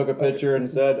though. He took a picture and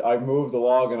said, "I moved the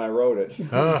log and I wrote it."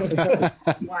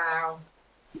 Wow.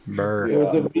 Burr. It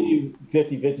was a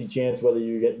 50-50 chance whether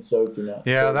you're getting soaked or not.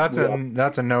 Yeah, that's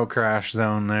a no crash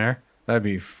zone there. That'd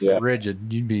be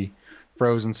rigid. You'd be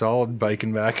frozen solid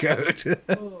biking back out.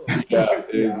 Yeah,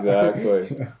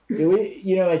 exactly.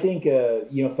 I think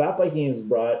fat biking has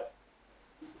brought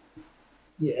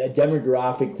a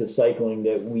demographic to cycling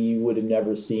that we would have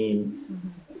never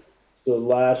seen. So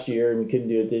last year, and we couldn't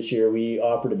do it this year, we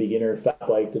offered a beginner fat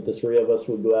bike that the 3 of us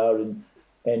would go out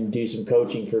and do some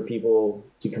coaching for people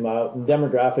to come out. And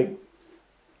demographic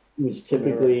was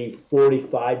typically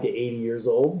 45 to 80 years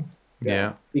old.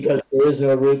 Yeah. Because there is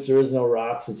no roots, there is no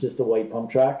rocks. It's just a white pump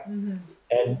track.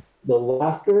 And the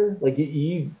laughter,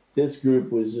 this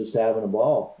group was just having a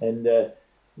ball. And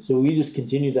so we just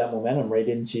continued that momentum right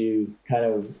into kind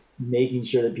of making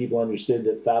sure that people understood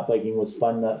that fat biking was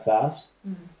fun, not fast.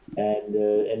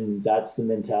 And that's the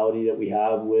mentality that we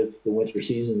have with the winter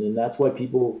season, and that's why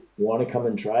people want to come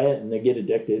and try it, and they get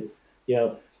addicted.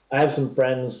 I have some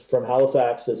friends from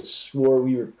Halifax that swore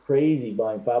we were crazy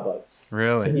buying fat bikes.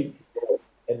 Really?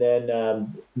 And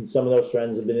then some of those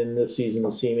friends have been in this season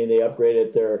to see me. They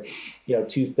upgraded their,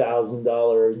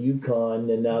 $2,000 Yukon,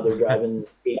 and now they're driving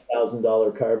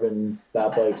 $8,000 carbon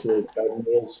fat bikes with carbon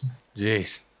wheels.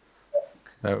 Jeez,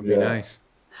 that would be nice.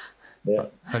 Yeah,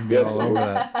 I'd be all over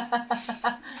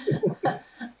that.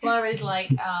 Laurie's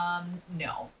like,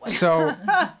 no. So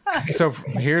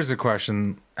here's the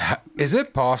question: is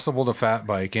it possible to fat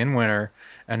bike in winter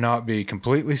and not be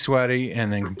completely sweaty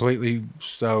and then completely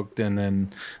soaked, and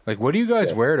then what do you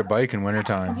guys wear to bike in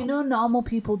wintertime? Normal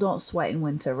people don't sweat in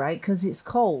winter, right? Because it's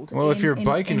cold. Well, if you're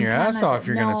biking your ass off,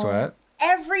 you're gonna sweat.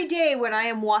 Every day when I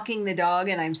am walking the dog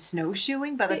and I'm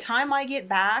snowshoeing, by the time I get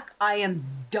back, I am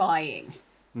dying.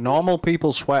 Normal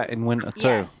people sweat in winter too.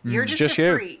 Yes, you're just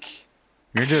a freak.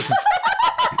 You're just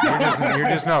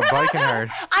not biking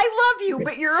hard. I love you,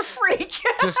 but you're a freak.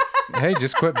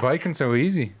 Just quit biking so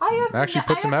easy. Actually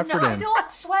put some effort in. I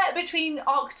don't sweat between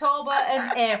October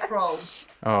and April.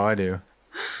 Oh, I do.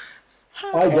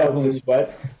 I definitely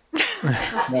sweat.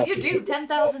 You do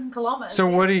 10,000 kilometers. So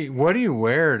what do you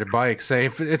wear to bike? Say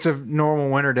if it's a normal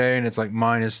winter day and it's like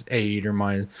 -8 or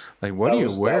minus, what do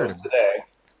you wear to today?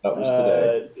 That was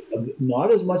today.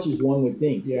 Not as much as one would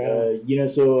think. Yeah.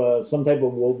 So some type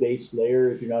of wool-based layer,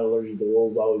 if you're not allergic to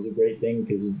wool, is always a great thing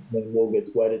because when wool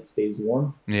gets wet, it stays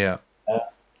warm. Yeah.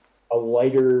 A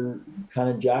lighter kind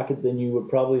of jacket than you would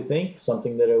probably think,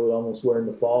 something that I would almost wear in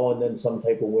the fall, and then some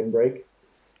type of windbreak.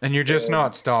 And you're just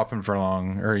not stopping for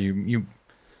long, or you.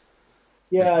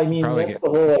 Yeah, I mean that's the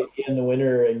whole idea in the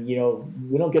winter, and we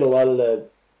don't get a lot of the.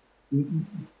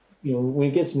 When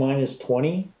it gets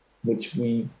 -20. Which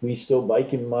we still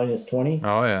bike in -20.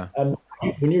 Oh yeah.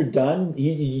 when you're done,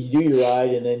 you do your ride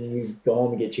and then you go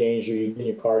home and get changed, or you get in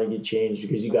your car and get changed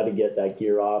because you got to get that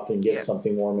gear off and get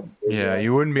something warm. Yeah,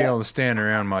 you wouldn't be able to stand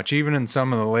around much. Even in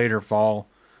some of the later fall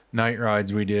night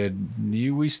rides we did,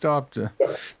 we stopped to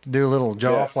do a little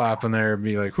jaw flap in there and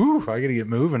be like, whew, I got to get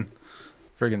moving.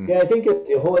 Friggin'. Yeah, I think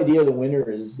the whole idea of the winter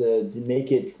is to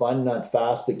make it fun, not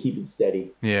fast, but keep it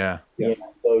steady. Yeah.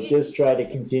 So just try to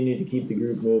continue to keep the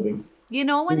group moving. You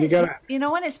know when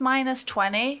it's minus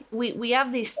 20, we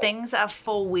have these things that have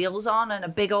 4 wheels on and a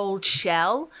big old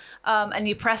shell, and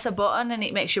you press a button and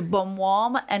it makes your bum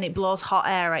warm and it blows hot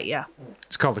air at you.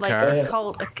 It's called a car. It's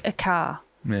called a car.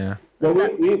 Yeah. Well,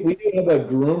 we do have a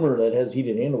groomer that has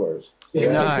heated handlebars.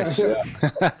 Nice.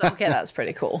 Okay, that's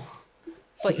pretty cool.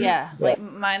 But yeah, like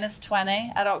minus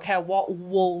 20, I don't care what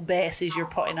wool bases you're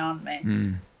putting on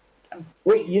me.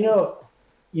 Well, you know,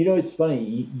 it's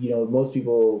funny. Most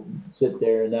people sit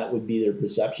there and that would be their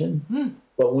perception.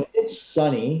 But when it's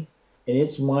sunny and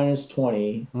it's minus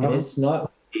 20 and it's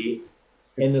not windy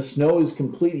and the snow is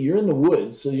completely, you're in the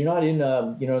woods, so you're not in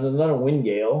there's not a wind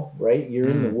gale, right?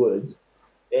 You're in the woods.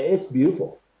 It's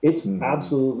beautiful. It's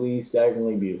absolutely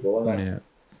staggeringly beautiful. And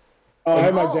I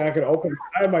had my jacket open.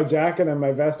 I had my jacket and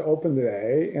my vest open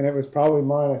today, and it was probably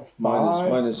 -5.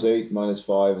 Minus 8,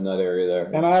 -5 in that area there.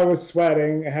 And I was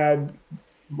sweating. I had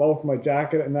both my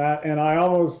jacket and that, and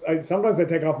sometimes I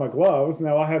take off my gloves.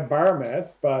 Now I have bar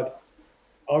mitts, but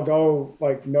I'll go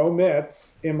like no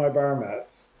mitts in my bar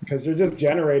mitts because you're just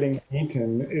generating heat,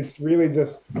 and it's really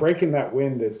just breaking that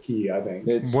wind is key, I think.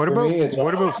 What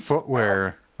about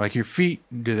footwear? Like your feet,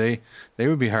 they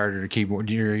would be harder to keep. Are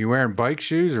you wearing bike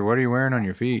shoes or what are you wearing on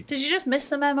your feet? Did you just miss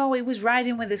the memo? He was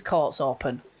riding with his coats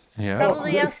open. Yeah.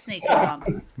 Probably has sneakers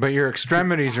on. But your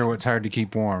extremities are what's hard to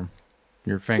keep warm.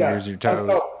 Your fingers, your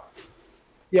toes.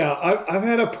 Yeah, I've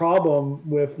had a problem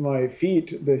with my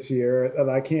feet this year that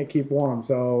I can't keep warm.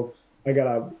 So I got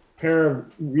a pair of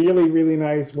really, really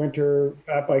nice winter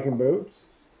fat biking boots,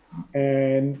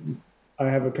 and I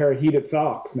have a pair of heated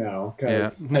socks now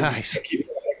because nice. I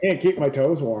can't keep my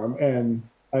toes warm, and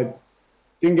I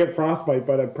didn't get frostbite,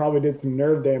 but I probably did some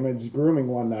nerve damage grooming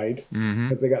one night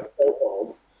because I got so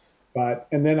cold.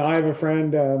 And then I have a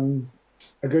friend,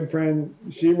 a good friend.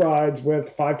 She rides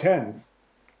with 510s.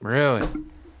 Really?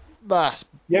 That's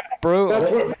brutal.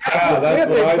 That's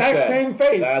what I said. Same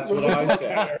face. That's what I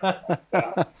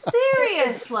said.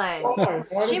 Seriously?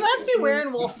 She must be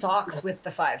wearing wool socks with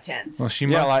the 510s. Well, she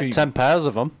must be 10 pairs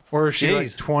of them. Or is she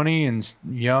like 20 and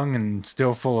young and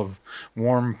still full of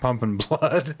warm pumping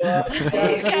blood? You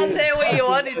can't say what you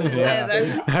wanted to say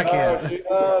then. I can't.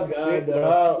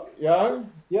 Young?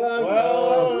 Well, I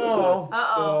don't know.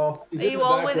 Uh-oh. Are you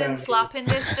all within slapping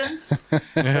distance?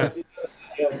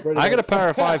 I got a pair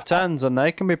of 510s and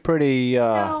they can be pretty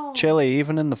chilly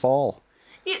even in the fall.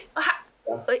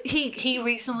 He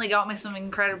recently got me some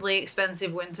incredibly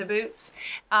expensive winter boots,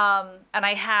 and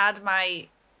I had my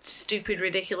stupid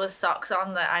ridiculous socks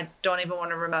on that I don't even want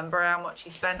to remember how much he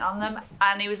spent on them,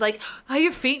 and he was like, "Are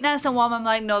your feet nice and warm?" I'm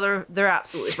like, "No, they're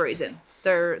absolutely freezing."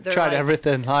 They're tried like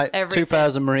everything, like everything. 2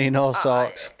 pairs of merino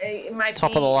socks, my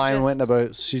top of the line winter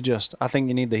boots. I think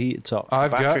you need the heated socks.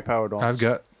 Battery powered ones. I've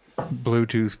got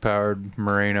Bluetooth powered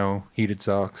merino heated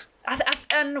socks.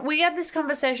 And we had this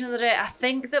conversation the other day. I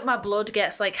think that my blood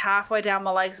gets like halfway down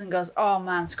my legs and goes, "Oh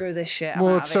man, screw this shit."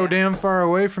 Well, it's so damn far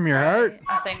away from your heart.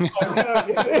 I think so.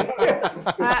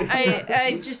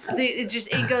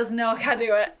 It goes, "No, I can't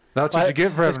do it." That's what you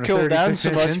get for having a 36-inch cooled down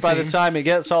so much by the time it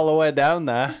gets all the way down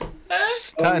there. It's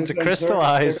starting to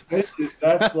crystallize.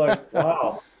 That's like,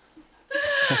 wow.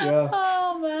 Yeah.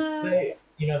 Oh man.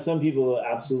 Some people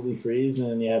absolutely freeze,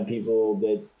 and then you have people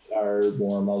that are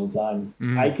warm all the time.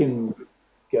 I can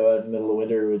go out in the middle of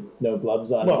winter with no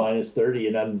gloves on at minus 30,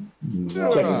 and I'm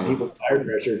checking people's tire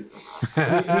pressure.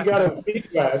 You got his feet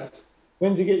wet.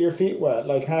 When did you get your feet wet?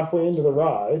 Like halfway into the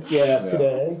ride? Yeah.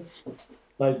 Today.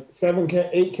 Like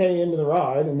 8K into the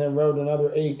ride, and then rode another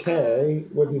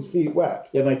 8K with his feet wet.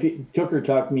 Yeah, my feet. Tucker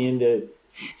talked me into.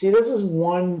 See, this is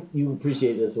one you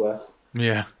appreciate this, Wes.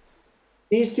 Yeah.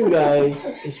 These two guys,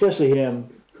 especially him,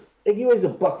 he weighs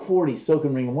 $140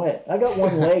 soaking rain wet. I got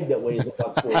one leg that weighs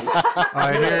 $140.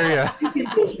 I hear you. You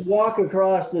can just walk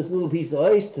across this little piece of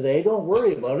ice today. Don't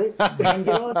worry about it. And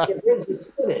get on your bridge and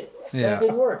spin it. Yeah. That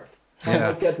didn't work.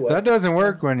 Yeah. That doesn't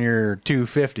work when you're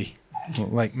 250,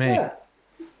 like me. Yeah.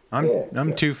 I'm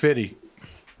 250,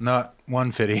 not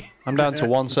 150. I'm down to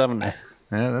 170.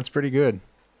 Yeah, that's pretty good.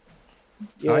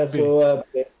 Yeah,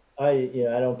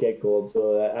 I don't get cold,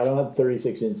 so I don't have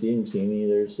 36-inch seam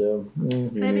either. So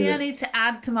maybe I need to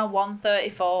add to my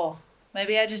 134.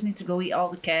 Maybe I just need to go eat all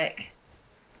the cake.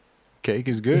 Cake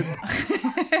is good.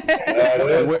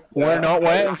 We're not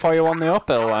waiting for you on the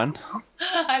uphill, then.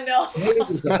 I know.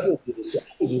 Apple juice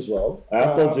as well.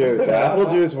 Apple juice. Apple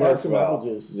juice works some well. apple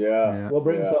juice. Yeah. We'll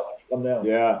bring some. Come down.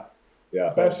 Yeah.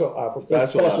 Yeah. Special apple.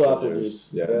 Special apple juice.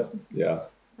 Yes. Yeah.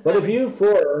 But if you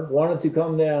four wanted to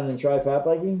come down and try fat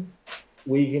biking,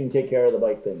 we can take care of the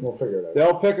bike thing. We'll figure it out.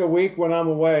 They'll pick a week when I'm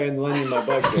away and lend me my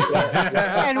bike.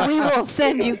 And we will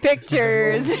send you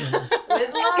pictures.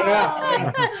 With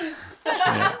love.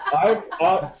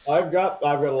 I've got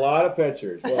a lot of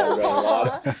pictures. I've got a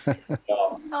lot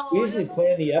of, We usually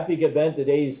plan the epic event the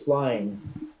day he's flying.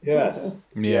 yes.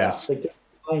 Yes. Like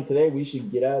flying today, we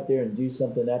should get out there and do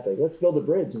something epic. Let's build a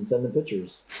bridge and send the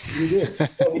pictures. We did.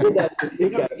 We did that this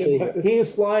week, actually. He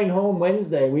was flying home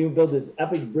Wednesday. We would build this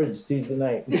epic bridge Tuesday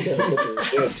night. We sent the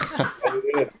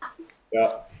pictures.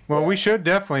 Yeah. Well, we should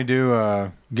definitely do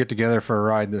a get together for a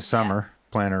ride this summer.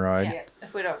 Plan a ride. Yeah,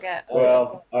 if we don't get.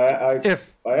 Well, I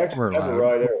If actually we're have a allowed.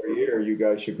 ride every year. You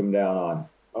guys should come down on.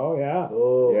 Oh, yeah.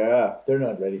 Oh, Yeah. they're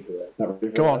not ready for that. Not ready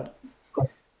for Go that. on.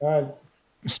 All right.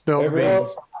 Spill the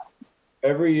beans.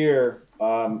 Every year,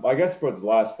 I guess for the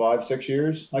last 5-6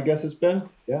 years, I guess it's been.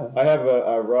 Yeah. I have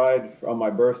a ride on my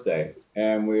birthday,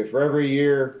 and for every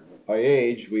year I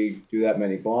age, we do that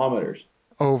many kilometers.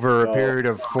 Over a period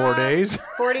of 4 days.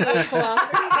 48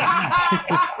 kilometers.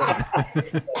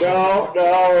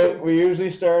 No, we usually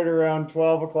start around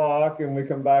 12 o'clock, and we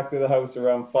come back to the house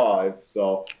around 5.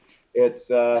 So it's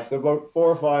about 4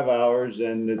 or 5 hours,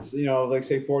 and it's, like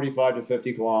say 45 to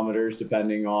 50 kilometers,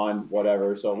 depending on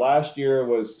whatever. So last year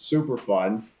was super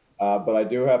fun, but I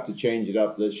do have to change it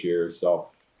up this year. So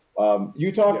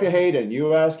you talk to Hayden.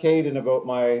 You ask Hayden about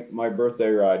my birthday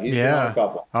ride. He's been on a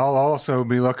couple. I'll also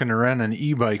be looking to rent an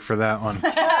e-bike for that one.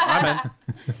 I'm in.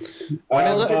 When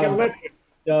is it?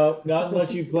 No, not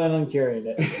unless you plan on carrying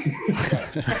it.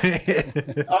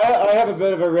 I have a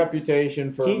bit of a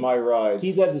reputation for Keith- my rides.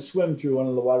 He's had to swim through one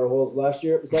of the water holes last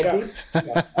year. Was that Keith?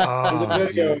 There's Oh, a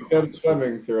video of him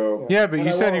swimming through. yeah, but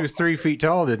you said he was 3 feet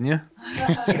tall, didn't you?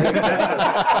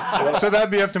 So that'd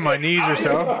be up to my knees or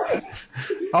so.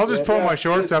 I'll just pull my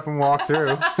shorts up and walk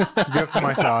through. Be up to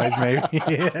my thighs, maybe.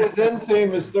 His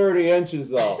inseam is 30 inches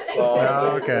though. So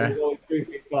Oh, okay. he's only 3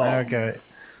 feet tall. Okay.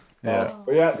 Yeah.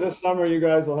 But yeah, this summer you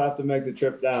guys will have to make the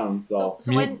trip down. So,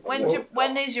 So when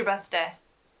is your birthday?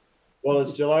 well,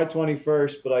 it's July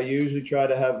 21st, but I usually try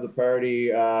to have the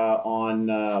party on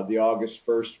the August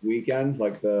 1st weekend,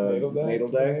 like the natal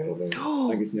day. I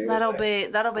think it's natal day.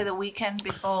 That'll be the weekend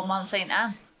before Mont Saint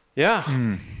Anne. Yeah.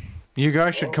 You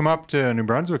guys should come up to New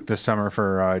Brunswick this summer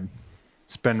for a ride.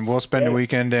 We'll spend a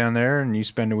weekend down there, and you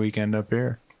spend a weekend up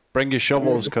here. Bring your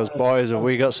shovels, because boys, have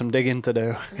we got some digging to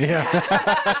do. Yeah.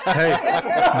 Hey,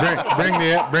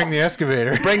 bring the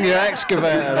excavator. Bring your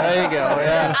excavator. There you go.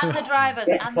 Yeah. And the drivers.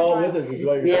 And the Paul with drivers. us is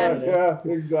what you're Yes. saying.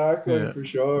 Yeah, exactly, Yeah. for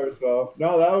sure. So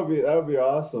no, that would be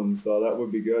awesome. So that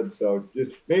would be good. So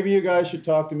just, maybe you guys should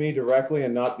talk to me directly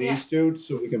and not these two,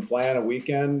 so we can plan a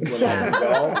weekend when I can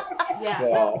go. Yeah.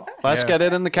 So, Let's get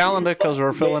it in the calendar, because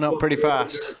we're filling up pretty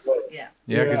fast.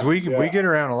 Yeah, because we Yeah. get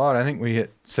around a lot. I think we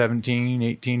hit 17,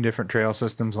 18 different trail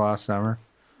systems last summer.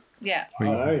 Yeah. We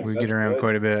Nice, we that's get around good.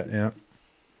 quite a bit. Yeah.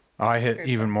 I hit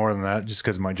even more than that just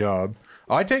because of my job.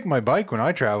 I take my bike when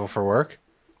I travel for work.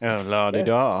 Oh,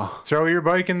 la-di-da. Throw your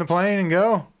bike in the plane and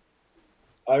go.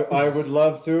 I would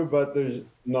love to, but there's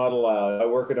not allowed. I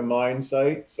work at a mine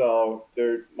site, so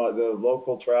the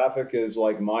local traffic is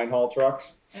like mine haul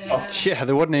trucks. So, Yeah,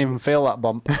 they wouldn't even feel that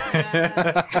bump.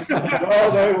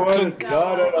 no, they wouldn't.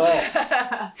 Not at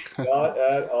all. Not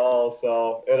at all.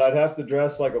 So, and I'd have to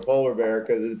dress like a polar bear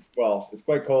because it's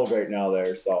quite cold right now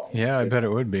there. So Yeah, I bet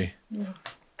it would be.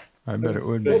 I bet it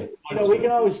would be. We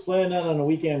can always plan that on a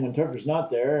weekend when Tucker's not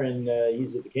there and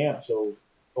he's at the camp, so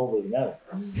don't really matter.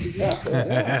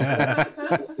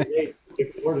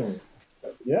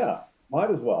 Yeah, might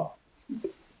as well.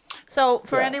 So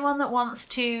for anyone that wants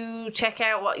to check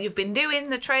out what you've been doing,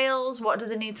 the trails, what do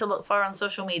they need to look for on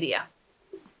social media?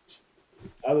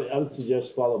 I would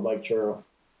suggest follow Bike Truro.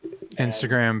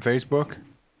 Instagram, Facebook.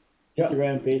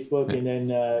 Instagram, Facebook, and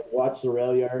then watch the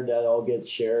rail yard. That all gets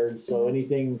shared. So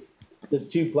anything, the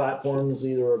two platforms,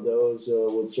 either of those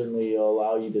would certainly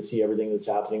allow you to see everything that's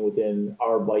happening within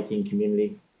our biking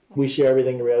community. We share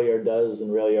everything the rail yard does,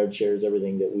 and rail yard shares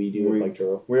everything that we do with Bike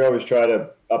Truro. We always try to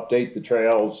update the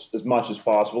trails as much as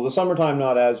possible. The summertime,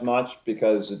 not as much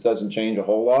because it doesn't change a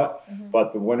whole lot.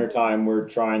 But the wintertime, we're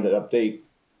trying to update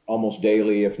almost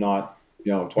daily, if not,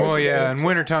 twice Well, a day. yeah, in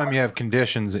wintertime you have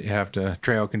conditions that you have to,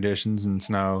 trail conditions and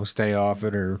snow, stay off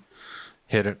it or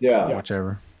hit it, Yeah.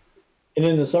 whichever. And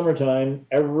in the summertime,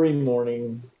 every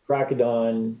morning, crack of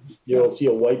dawn, you'll see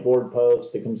a whiteboard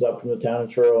post that comes up from the town of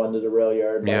Truro under the rail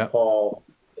yard by Paul.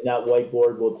 And that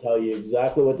whiteboard will tell you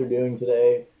exactly what they're doing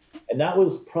today. And that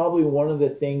was probably one of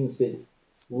the things that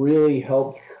really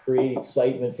helped create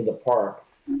excitement for the park.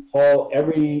 Paul,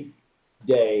 every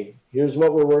day, here's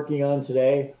what we're working on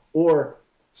today, or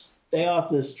stay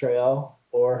off this trail,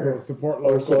 or support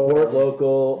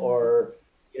local, or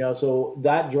so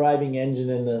that driving engine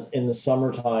in the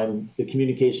summertime, the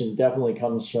communication definitely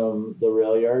comes from the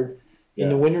rail yard. In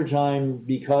the wintertime,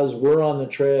 because we're on the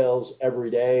trails every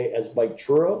day as Bike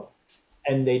Truro,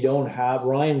 and they don't have,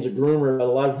 Ryan's a groomer, but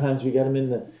a lot of times we get him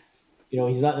in the,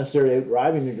 he's not necessarily out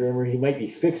driving the groomer, he might be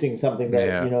fixing something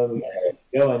that,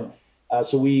 and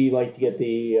so we like to get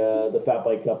the Fat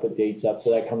Bike Cup at dates up, so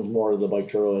that comes more of the Bike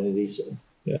Truro entity. So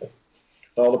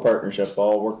all the partnerships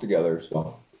all work together.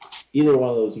 So either one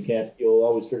of those, you'll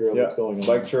always figure out what's going on.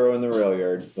 Bike Truro and the rail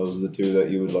yard, those are the two that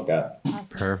you would look at.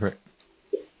 Awesome.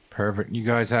 Perfect. You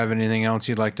guys have anything else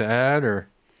you'd like to add, or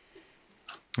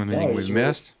anything we've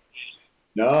missed?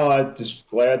 No, I'm just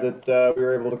glad that we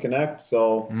were able to connect.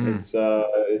 So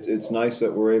it's nice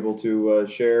that we're able to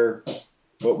share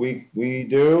what we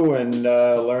do and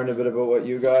learn a bit about what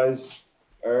you guys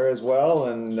are as well,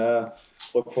 and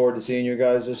look forward to seeing you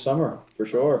guys this summer for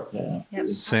sure. Yep.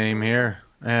 Same here.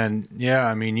 And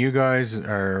you guys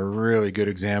are a really good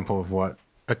example of what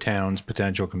a town's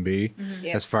potential can be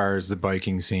as far as the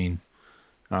biking scene.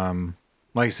 Like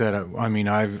I said,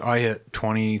 I hit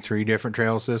 23 different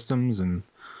trail systems, and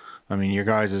your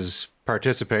guys'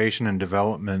 participation and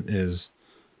development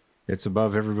it's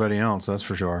above everybody else, that's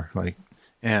for sure.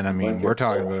 We're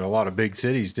talking about a lot of big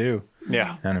cities too.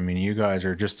 Yeah. And you guys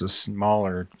are just a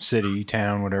smaller city,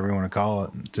 town, whatever you want to call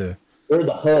it. We're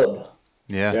the hub.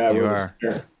 Yeah, you are.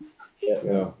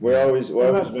 Yeah, we always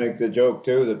make the joke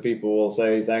too that people will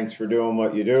say thanks for doing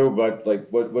what you do, but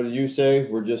what did you say?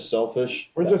 We're just selfish.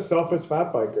 We're just selfish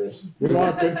fat bikers. We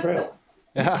want good trails.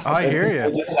 Yeah, I hear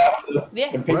you.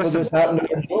 And people just happen to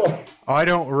enjoy. I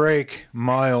don't rake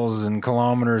miles and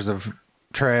kilometers of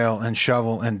trail and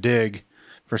shovel and dig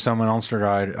for someone else to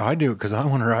ride. I do it because I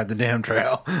want to ride the damn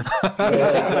trail.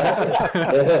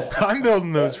 I'm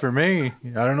building those for me.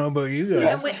 I don't know about you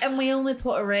guys. And we only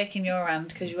put a rake in your hand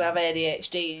because you have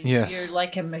ADHD. And you're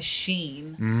like a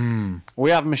machine.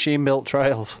 We have machine-built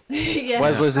trails.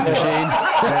 Wesley's a machine.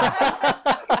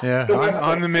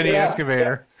 I'm the mini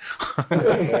excavator.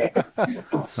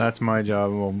 That's my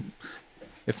job. Well,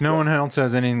 if no one else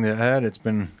has anything to add, it's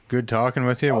been good talking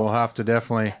with you. We'll have to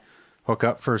definitely hook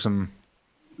up for some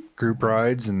group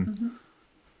rides and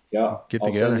get together.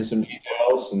 I'll send you some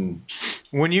details. And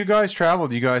when you guys travel,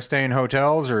 do you guys stay in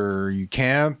hotels or you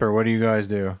camp, or what do you guys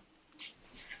do?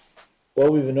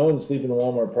 Well, we've been known to sleep in the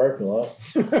Walmart parking lot.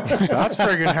 That's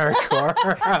friggin'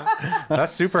 hardcore.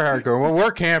 That's super hardcore. Well, we're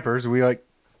campers. We like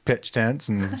pitch tents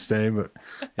and stay, but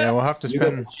we'll have to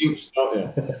spend. You got the Jeeps, don't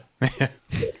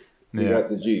you? You got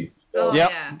the Jeep. Oh,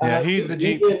 yep. Yeah, he's the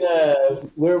Jeep.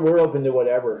 We're open to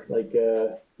whatever.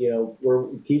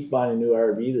 Keith's buying a new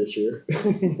RV this year.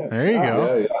 There you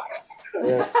go.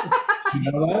 Yeah.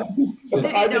 You know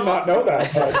that? I did not know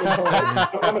that.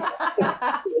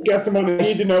 I guess I'm on a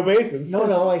need-to-know basis.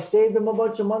 No, I saved him a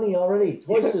bunch of money already,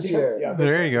 twice this year.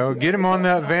 There you go. Get him on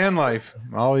that van life.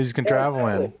 All these can travel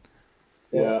in.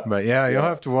 Yeah. But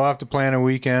we'll have to plan a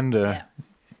weekend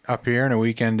up here and a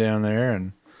weekend down there,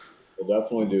 and we'll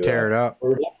definitely do tear it up.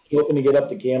 We're hoping to get up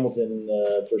to Campbellton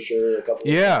for sure.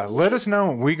 Let us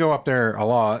know. We go up there a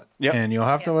lot, and you'll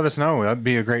have to let us know. That'd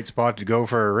be a great spot to go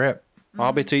for a rip.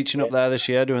 I'll be teaching up there this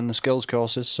year doing the skills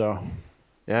courses, so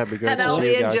it'd be great and to I'll see be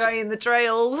you guys. enjoying the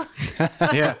trails.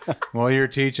 Yeah, while you're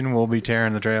teaching, we'll be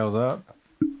tearing the trails up.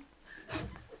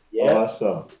 Yeah.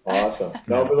 Awesome.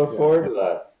 No, we look forward to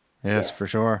that. Yes, for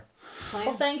sure.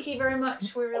 Well, thank you very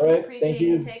much. We really appreciate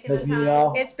you taking the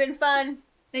time. It's been fun.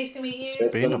 Nice to meet you.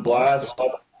 It's been a blast.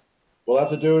 We'll have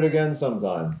to do it again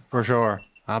sometime. For sure.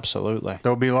 Absolutely.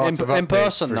 There'll be lots of updates in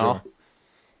person, though. Sure.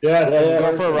 Yes.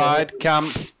 Go for a ride,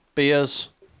 camp, beers,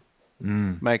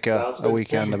 make a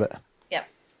weekend of it. Yep.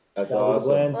 That's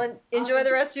awesome. Well, enjoy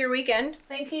the rest of your weekend.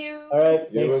 Thank you. All right.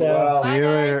 Thanks, Al. See you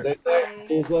later.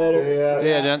 See you later. See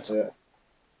ya, gents. Yeah.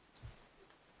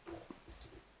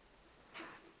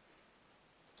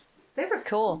 They were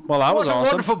cool. Well, that was What a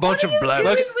awesome. wonderful bunch of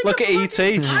blokes. Look at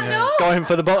E.T. Going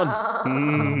for the button.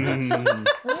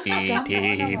 E.T.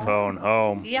 E.T. phone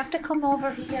home. You have to come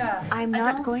over here. I'm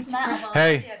not going to press.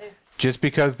 Hey, just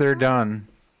because they're done,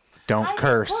 don't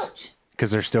curse, because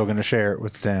they're still going to share it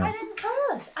with the I town. didn't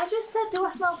curse. I just said, do I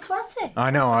smell sweaty?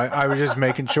 I know. I was just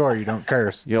making sure you don't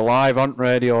curse. You're live on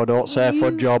radio. Don't say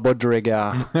fudge or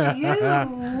budgerigar.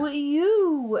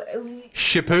 You.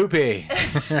 Shapoopy.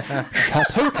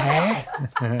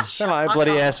 Shapoopy. Sound like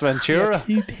bloody Ace Ventura.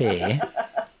 Shapoopy.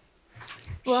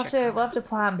 We'll have to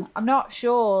plan. I'm not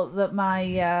sure that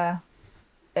my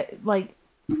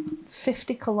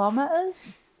 50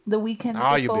 kilometers the weekend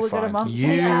Oh, you'll before be we go to fine.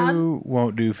 Montreal. You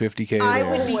won't do 50K I there.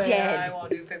 would be I dead. won't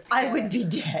do 50. I would be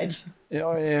dead.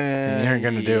 Oh, yeah. You ain't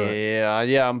gonna do it.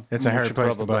 Yeah. It's a hard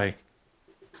place to bike.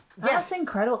 That's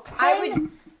incredible. I would-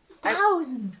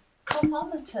 10,000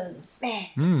 kilometers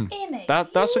in a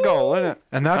That's a goal, isn't it?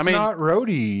 And that's I mean- not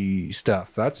roadie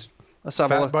stuff. That's Let's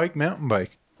have a fat look. bike, mountain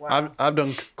bike. I've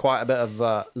done quite a bit of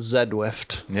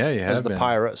Zwift, Yeah, you have as the been.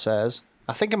 pirate says.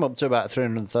 I think I'm up to about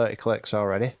 330 clicks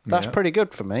already. That's Yeah. pretty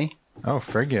good for me. Oh,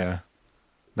 frig yeah.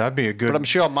 That'd be a good. But I'm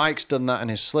sure Mike's done that in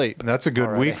his sleep. That's a good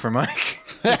already. week for Mike.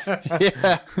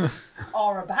 Yeah.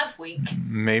 or a bad week.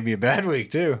 Maybe a bad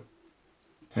week too.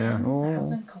 Yeah.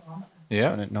 1,000 kilometers. Yeah.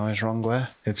 Turn it noise wrong way.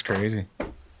 It's crazy.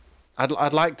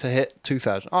 I'd like to hit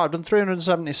 2,000. Oh, I've done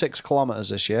 376 kilometres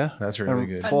this year. That's really And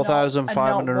good.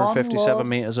 4,557 load.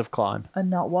 metres of climb. And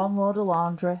not one load of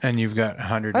laundry. And you've got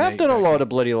 108. I have done a Becky. load of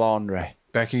bloody laundry.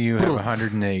 Becky, you have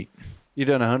 108. You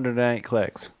done 108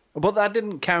 clicks. But that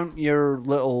didn't count your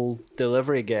little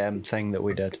delivery game thing that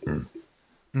we did.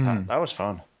 That was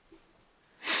fun.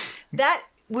 That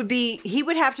would be, he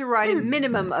would have to ride a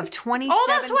minimum of 27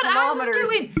 that's what I was kilometers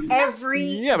doing. every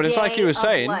Yeah, but it's like you day were of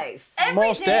saying. life. Every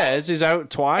Most day. days he's out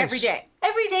twice. Every day.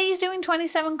 Every day he's doing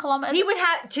 27 kilometers. He would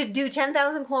have to do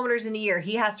 10,000 kilometers in a year.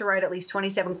 He has to ride at least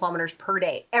 27 kilometers per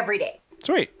day, every day.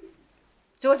 Sweet.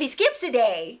 So if he skips a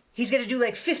day, he's going to do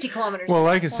like 50 kilometers. Well,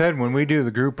 like I said, when we do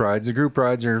the group rides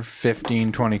are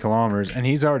 15, 20 kilometers, and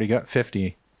he's already got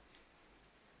 50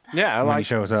 Yeah, when he like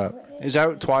shows up. he's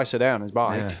out twice a day on his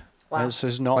bike. Yeah. Wow. It's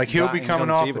just not Like he'll that be coming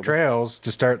off the inconceivable. trails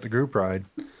to start the group ride.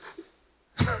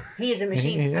 He is a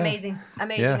machine. Yeah. Amazing.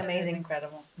 Amazing. Yeah. It's Amazing.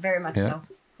 incredible. Very much Yeah. so.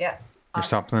 Yeah. There's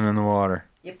something in the water.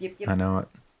 Yep, yep, I yep. know it.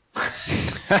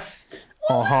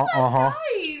 Uh-huh.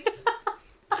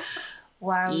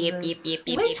 Wow. Yep, yep, yep,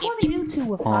 yep, Which yep, one of you two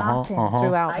were farting uh-huh.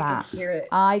 throughout I that? could hear it.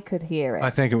 I could hear it. I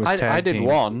think it was tag I did team.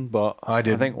 one, but I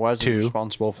did think Wes two. is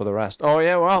responsible for the rest. Oh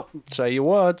yeah, well, say your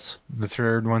words. The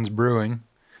third one's brewing.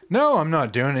 No, I'm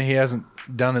not doing it. He hasn't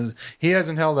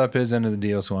held up his end of the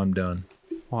deal, so I'm done.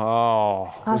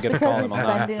 Wow. That's We're gonna call because him he's on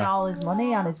that. spending all his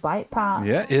money on his bike parts.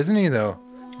 Yeah, isn't he though?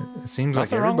 It seems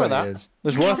Nothing like wrong with everybody that. is.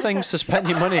 There's worse things to spend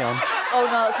your money on. Oh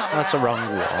no, that's not. That's the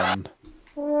wrong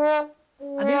one.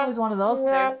 I knew it was one of those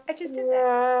two. I just did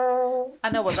that. I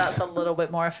know, but that's a little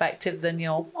bit more effective than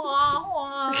your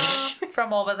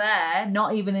from over there.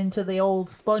 Not even into the old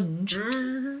sponge.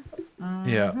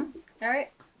 Yeah. All right.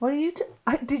 What are you?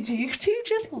 Did you two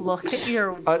just look at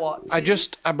your watch?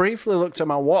 I briefly looked at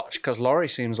my watch because Laurie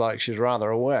seems like she's rather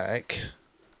awake.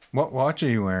 What watch are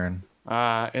you wearing?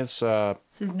 It's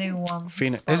This is new one.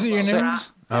 Phoenix. Is it your Six. name?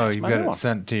 Oh, you've my got new it one.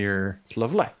 sent to your It's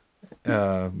lovely.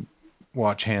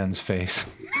 watch hand's face.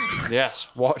 Yes,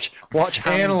 watch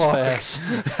hands Analog. face.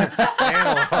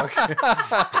 Analog.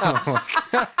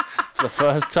 For the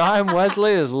first time,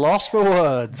 Wesley is lost for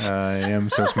words. I am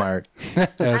so smart. I'm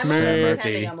That's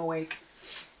pretending I'm awake.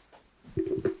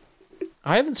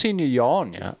 I haven't seen you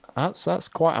yawn yet. That's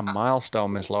quite a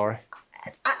milestone, Miss Laurie.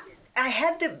 I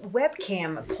had the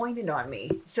webcam pointed on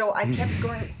me, so I kept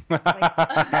going. Like,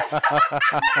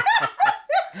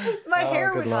 my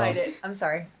hair would good Lord. hide it. I'm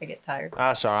sorry. I get tired.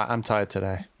 That's all right. I'm tired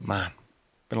today. Man,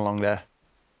 been a long day.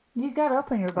 You got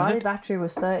up and your body battery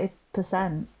was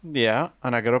 30%. Yeah,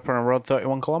 and I got up and I rode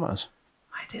 31 kilometres.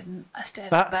 I didn't. I stayed in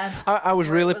bed. I was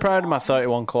really proud of my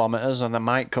 31 kilometres, and the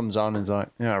mic comes on and he's like,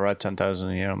 I ride 10,000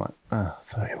 a year. I'm like,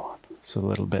 31. It's a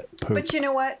little bit poop. But you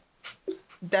know what?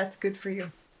 That's good for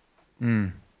you.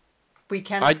 We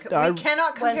cannot. I we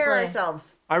cannot compare Wesley.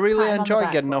 ourselves. I really Pat him on the enjoy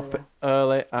back getting for up you.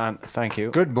 early, and thank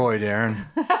you. Good boy, Darren.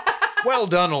 Well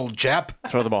done, old chap.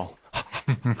 Throw the ball.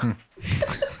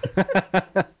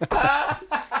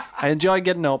 I enjoy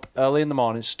getting up early in the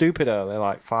morning, stupid early,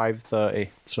 like 5:30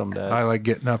 some days. I like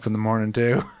getting up in the morning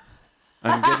too.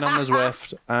 And getting on the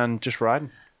Zwift and just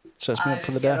riding. Sets me up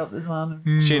for the Got day. up this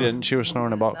morning. She didn't. She was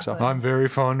snoring a box off. I'm very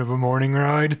fond of a morning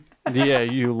ride. Yeah,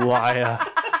 you liar.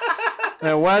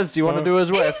 Now, Wes, do you want to do a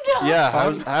Zwift? Yeah.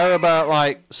 How about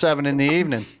like 7 in the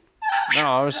evening? No,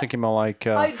 I was thinking more like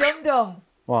Hi, dum dum.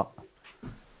 what?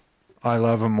 I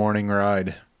love a morning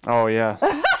ride. Oh yeah,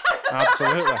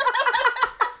 absolutely.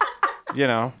 You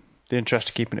know, the interest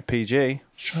of keeping it PG.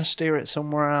 Just trying to steer it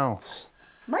somewhere else.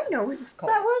 My nose is cold.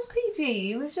 That was PG.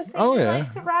 He was just saying Oh, he yeah. likes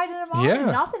to ride in the morning. Yeah.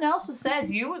 Nothing else was said.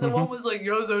 You were the one who was like,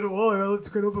 yes, so do I. Let's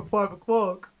get up at 5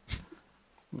 o'clock.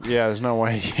 Yeah, there's no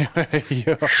way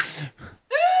you're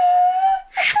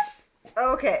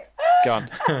Okay. gone.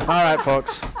 All right,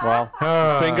 folks. Well,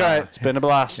 it's been great. It's been a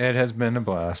blast. It has been a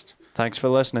blast. Thanks for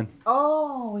listening.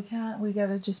 Oh, we can't. We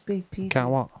gotta just be PG. Can't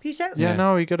what? Peace out. Yeah,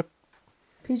 no, you gotta.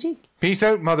 PG. Peace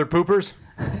out, mother poopers.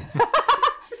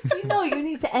 You know you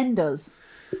need to end us.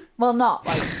 Well, not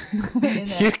like.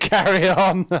 You carry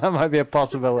on. That might be a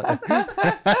possibility. End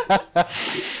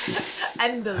us. All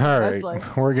That's right.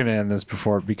 like- We're going to end this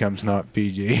before it becomes not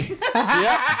PG.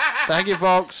 Yeah. Thank you,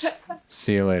 folks.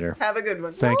 See you later. Have a good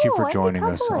one. Thank you No, for end it joining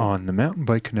us properly. on the Mountain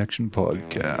Bike Connection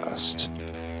podcast.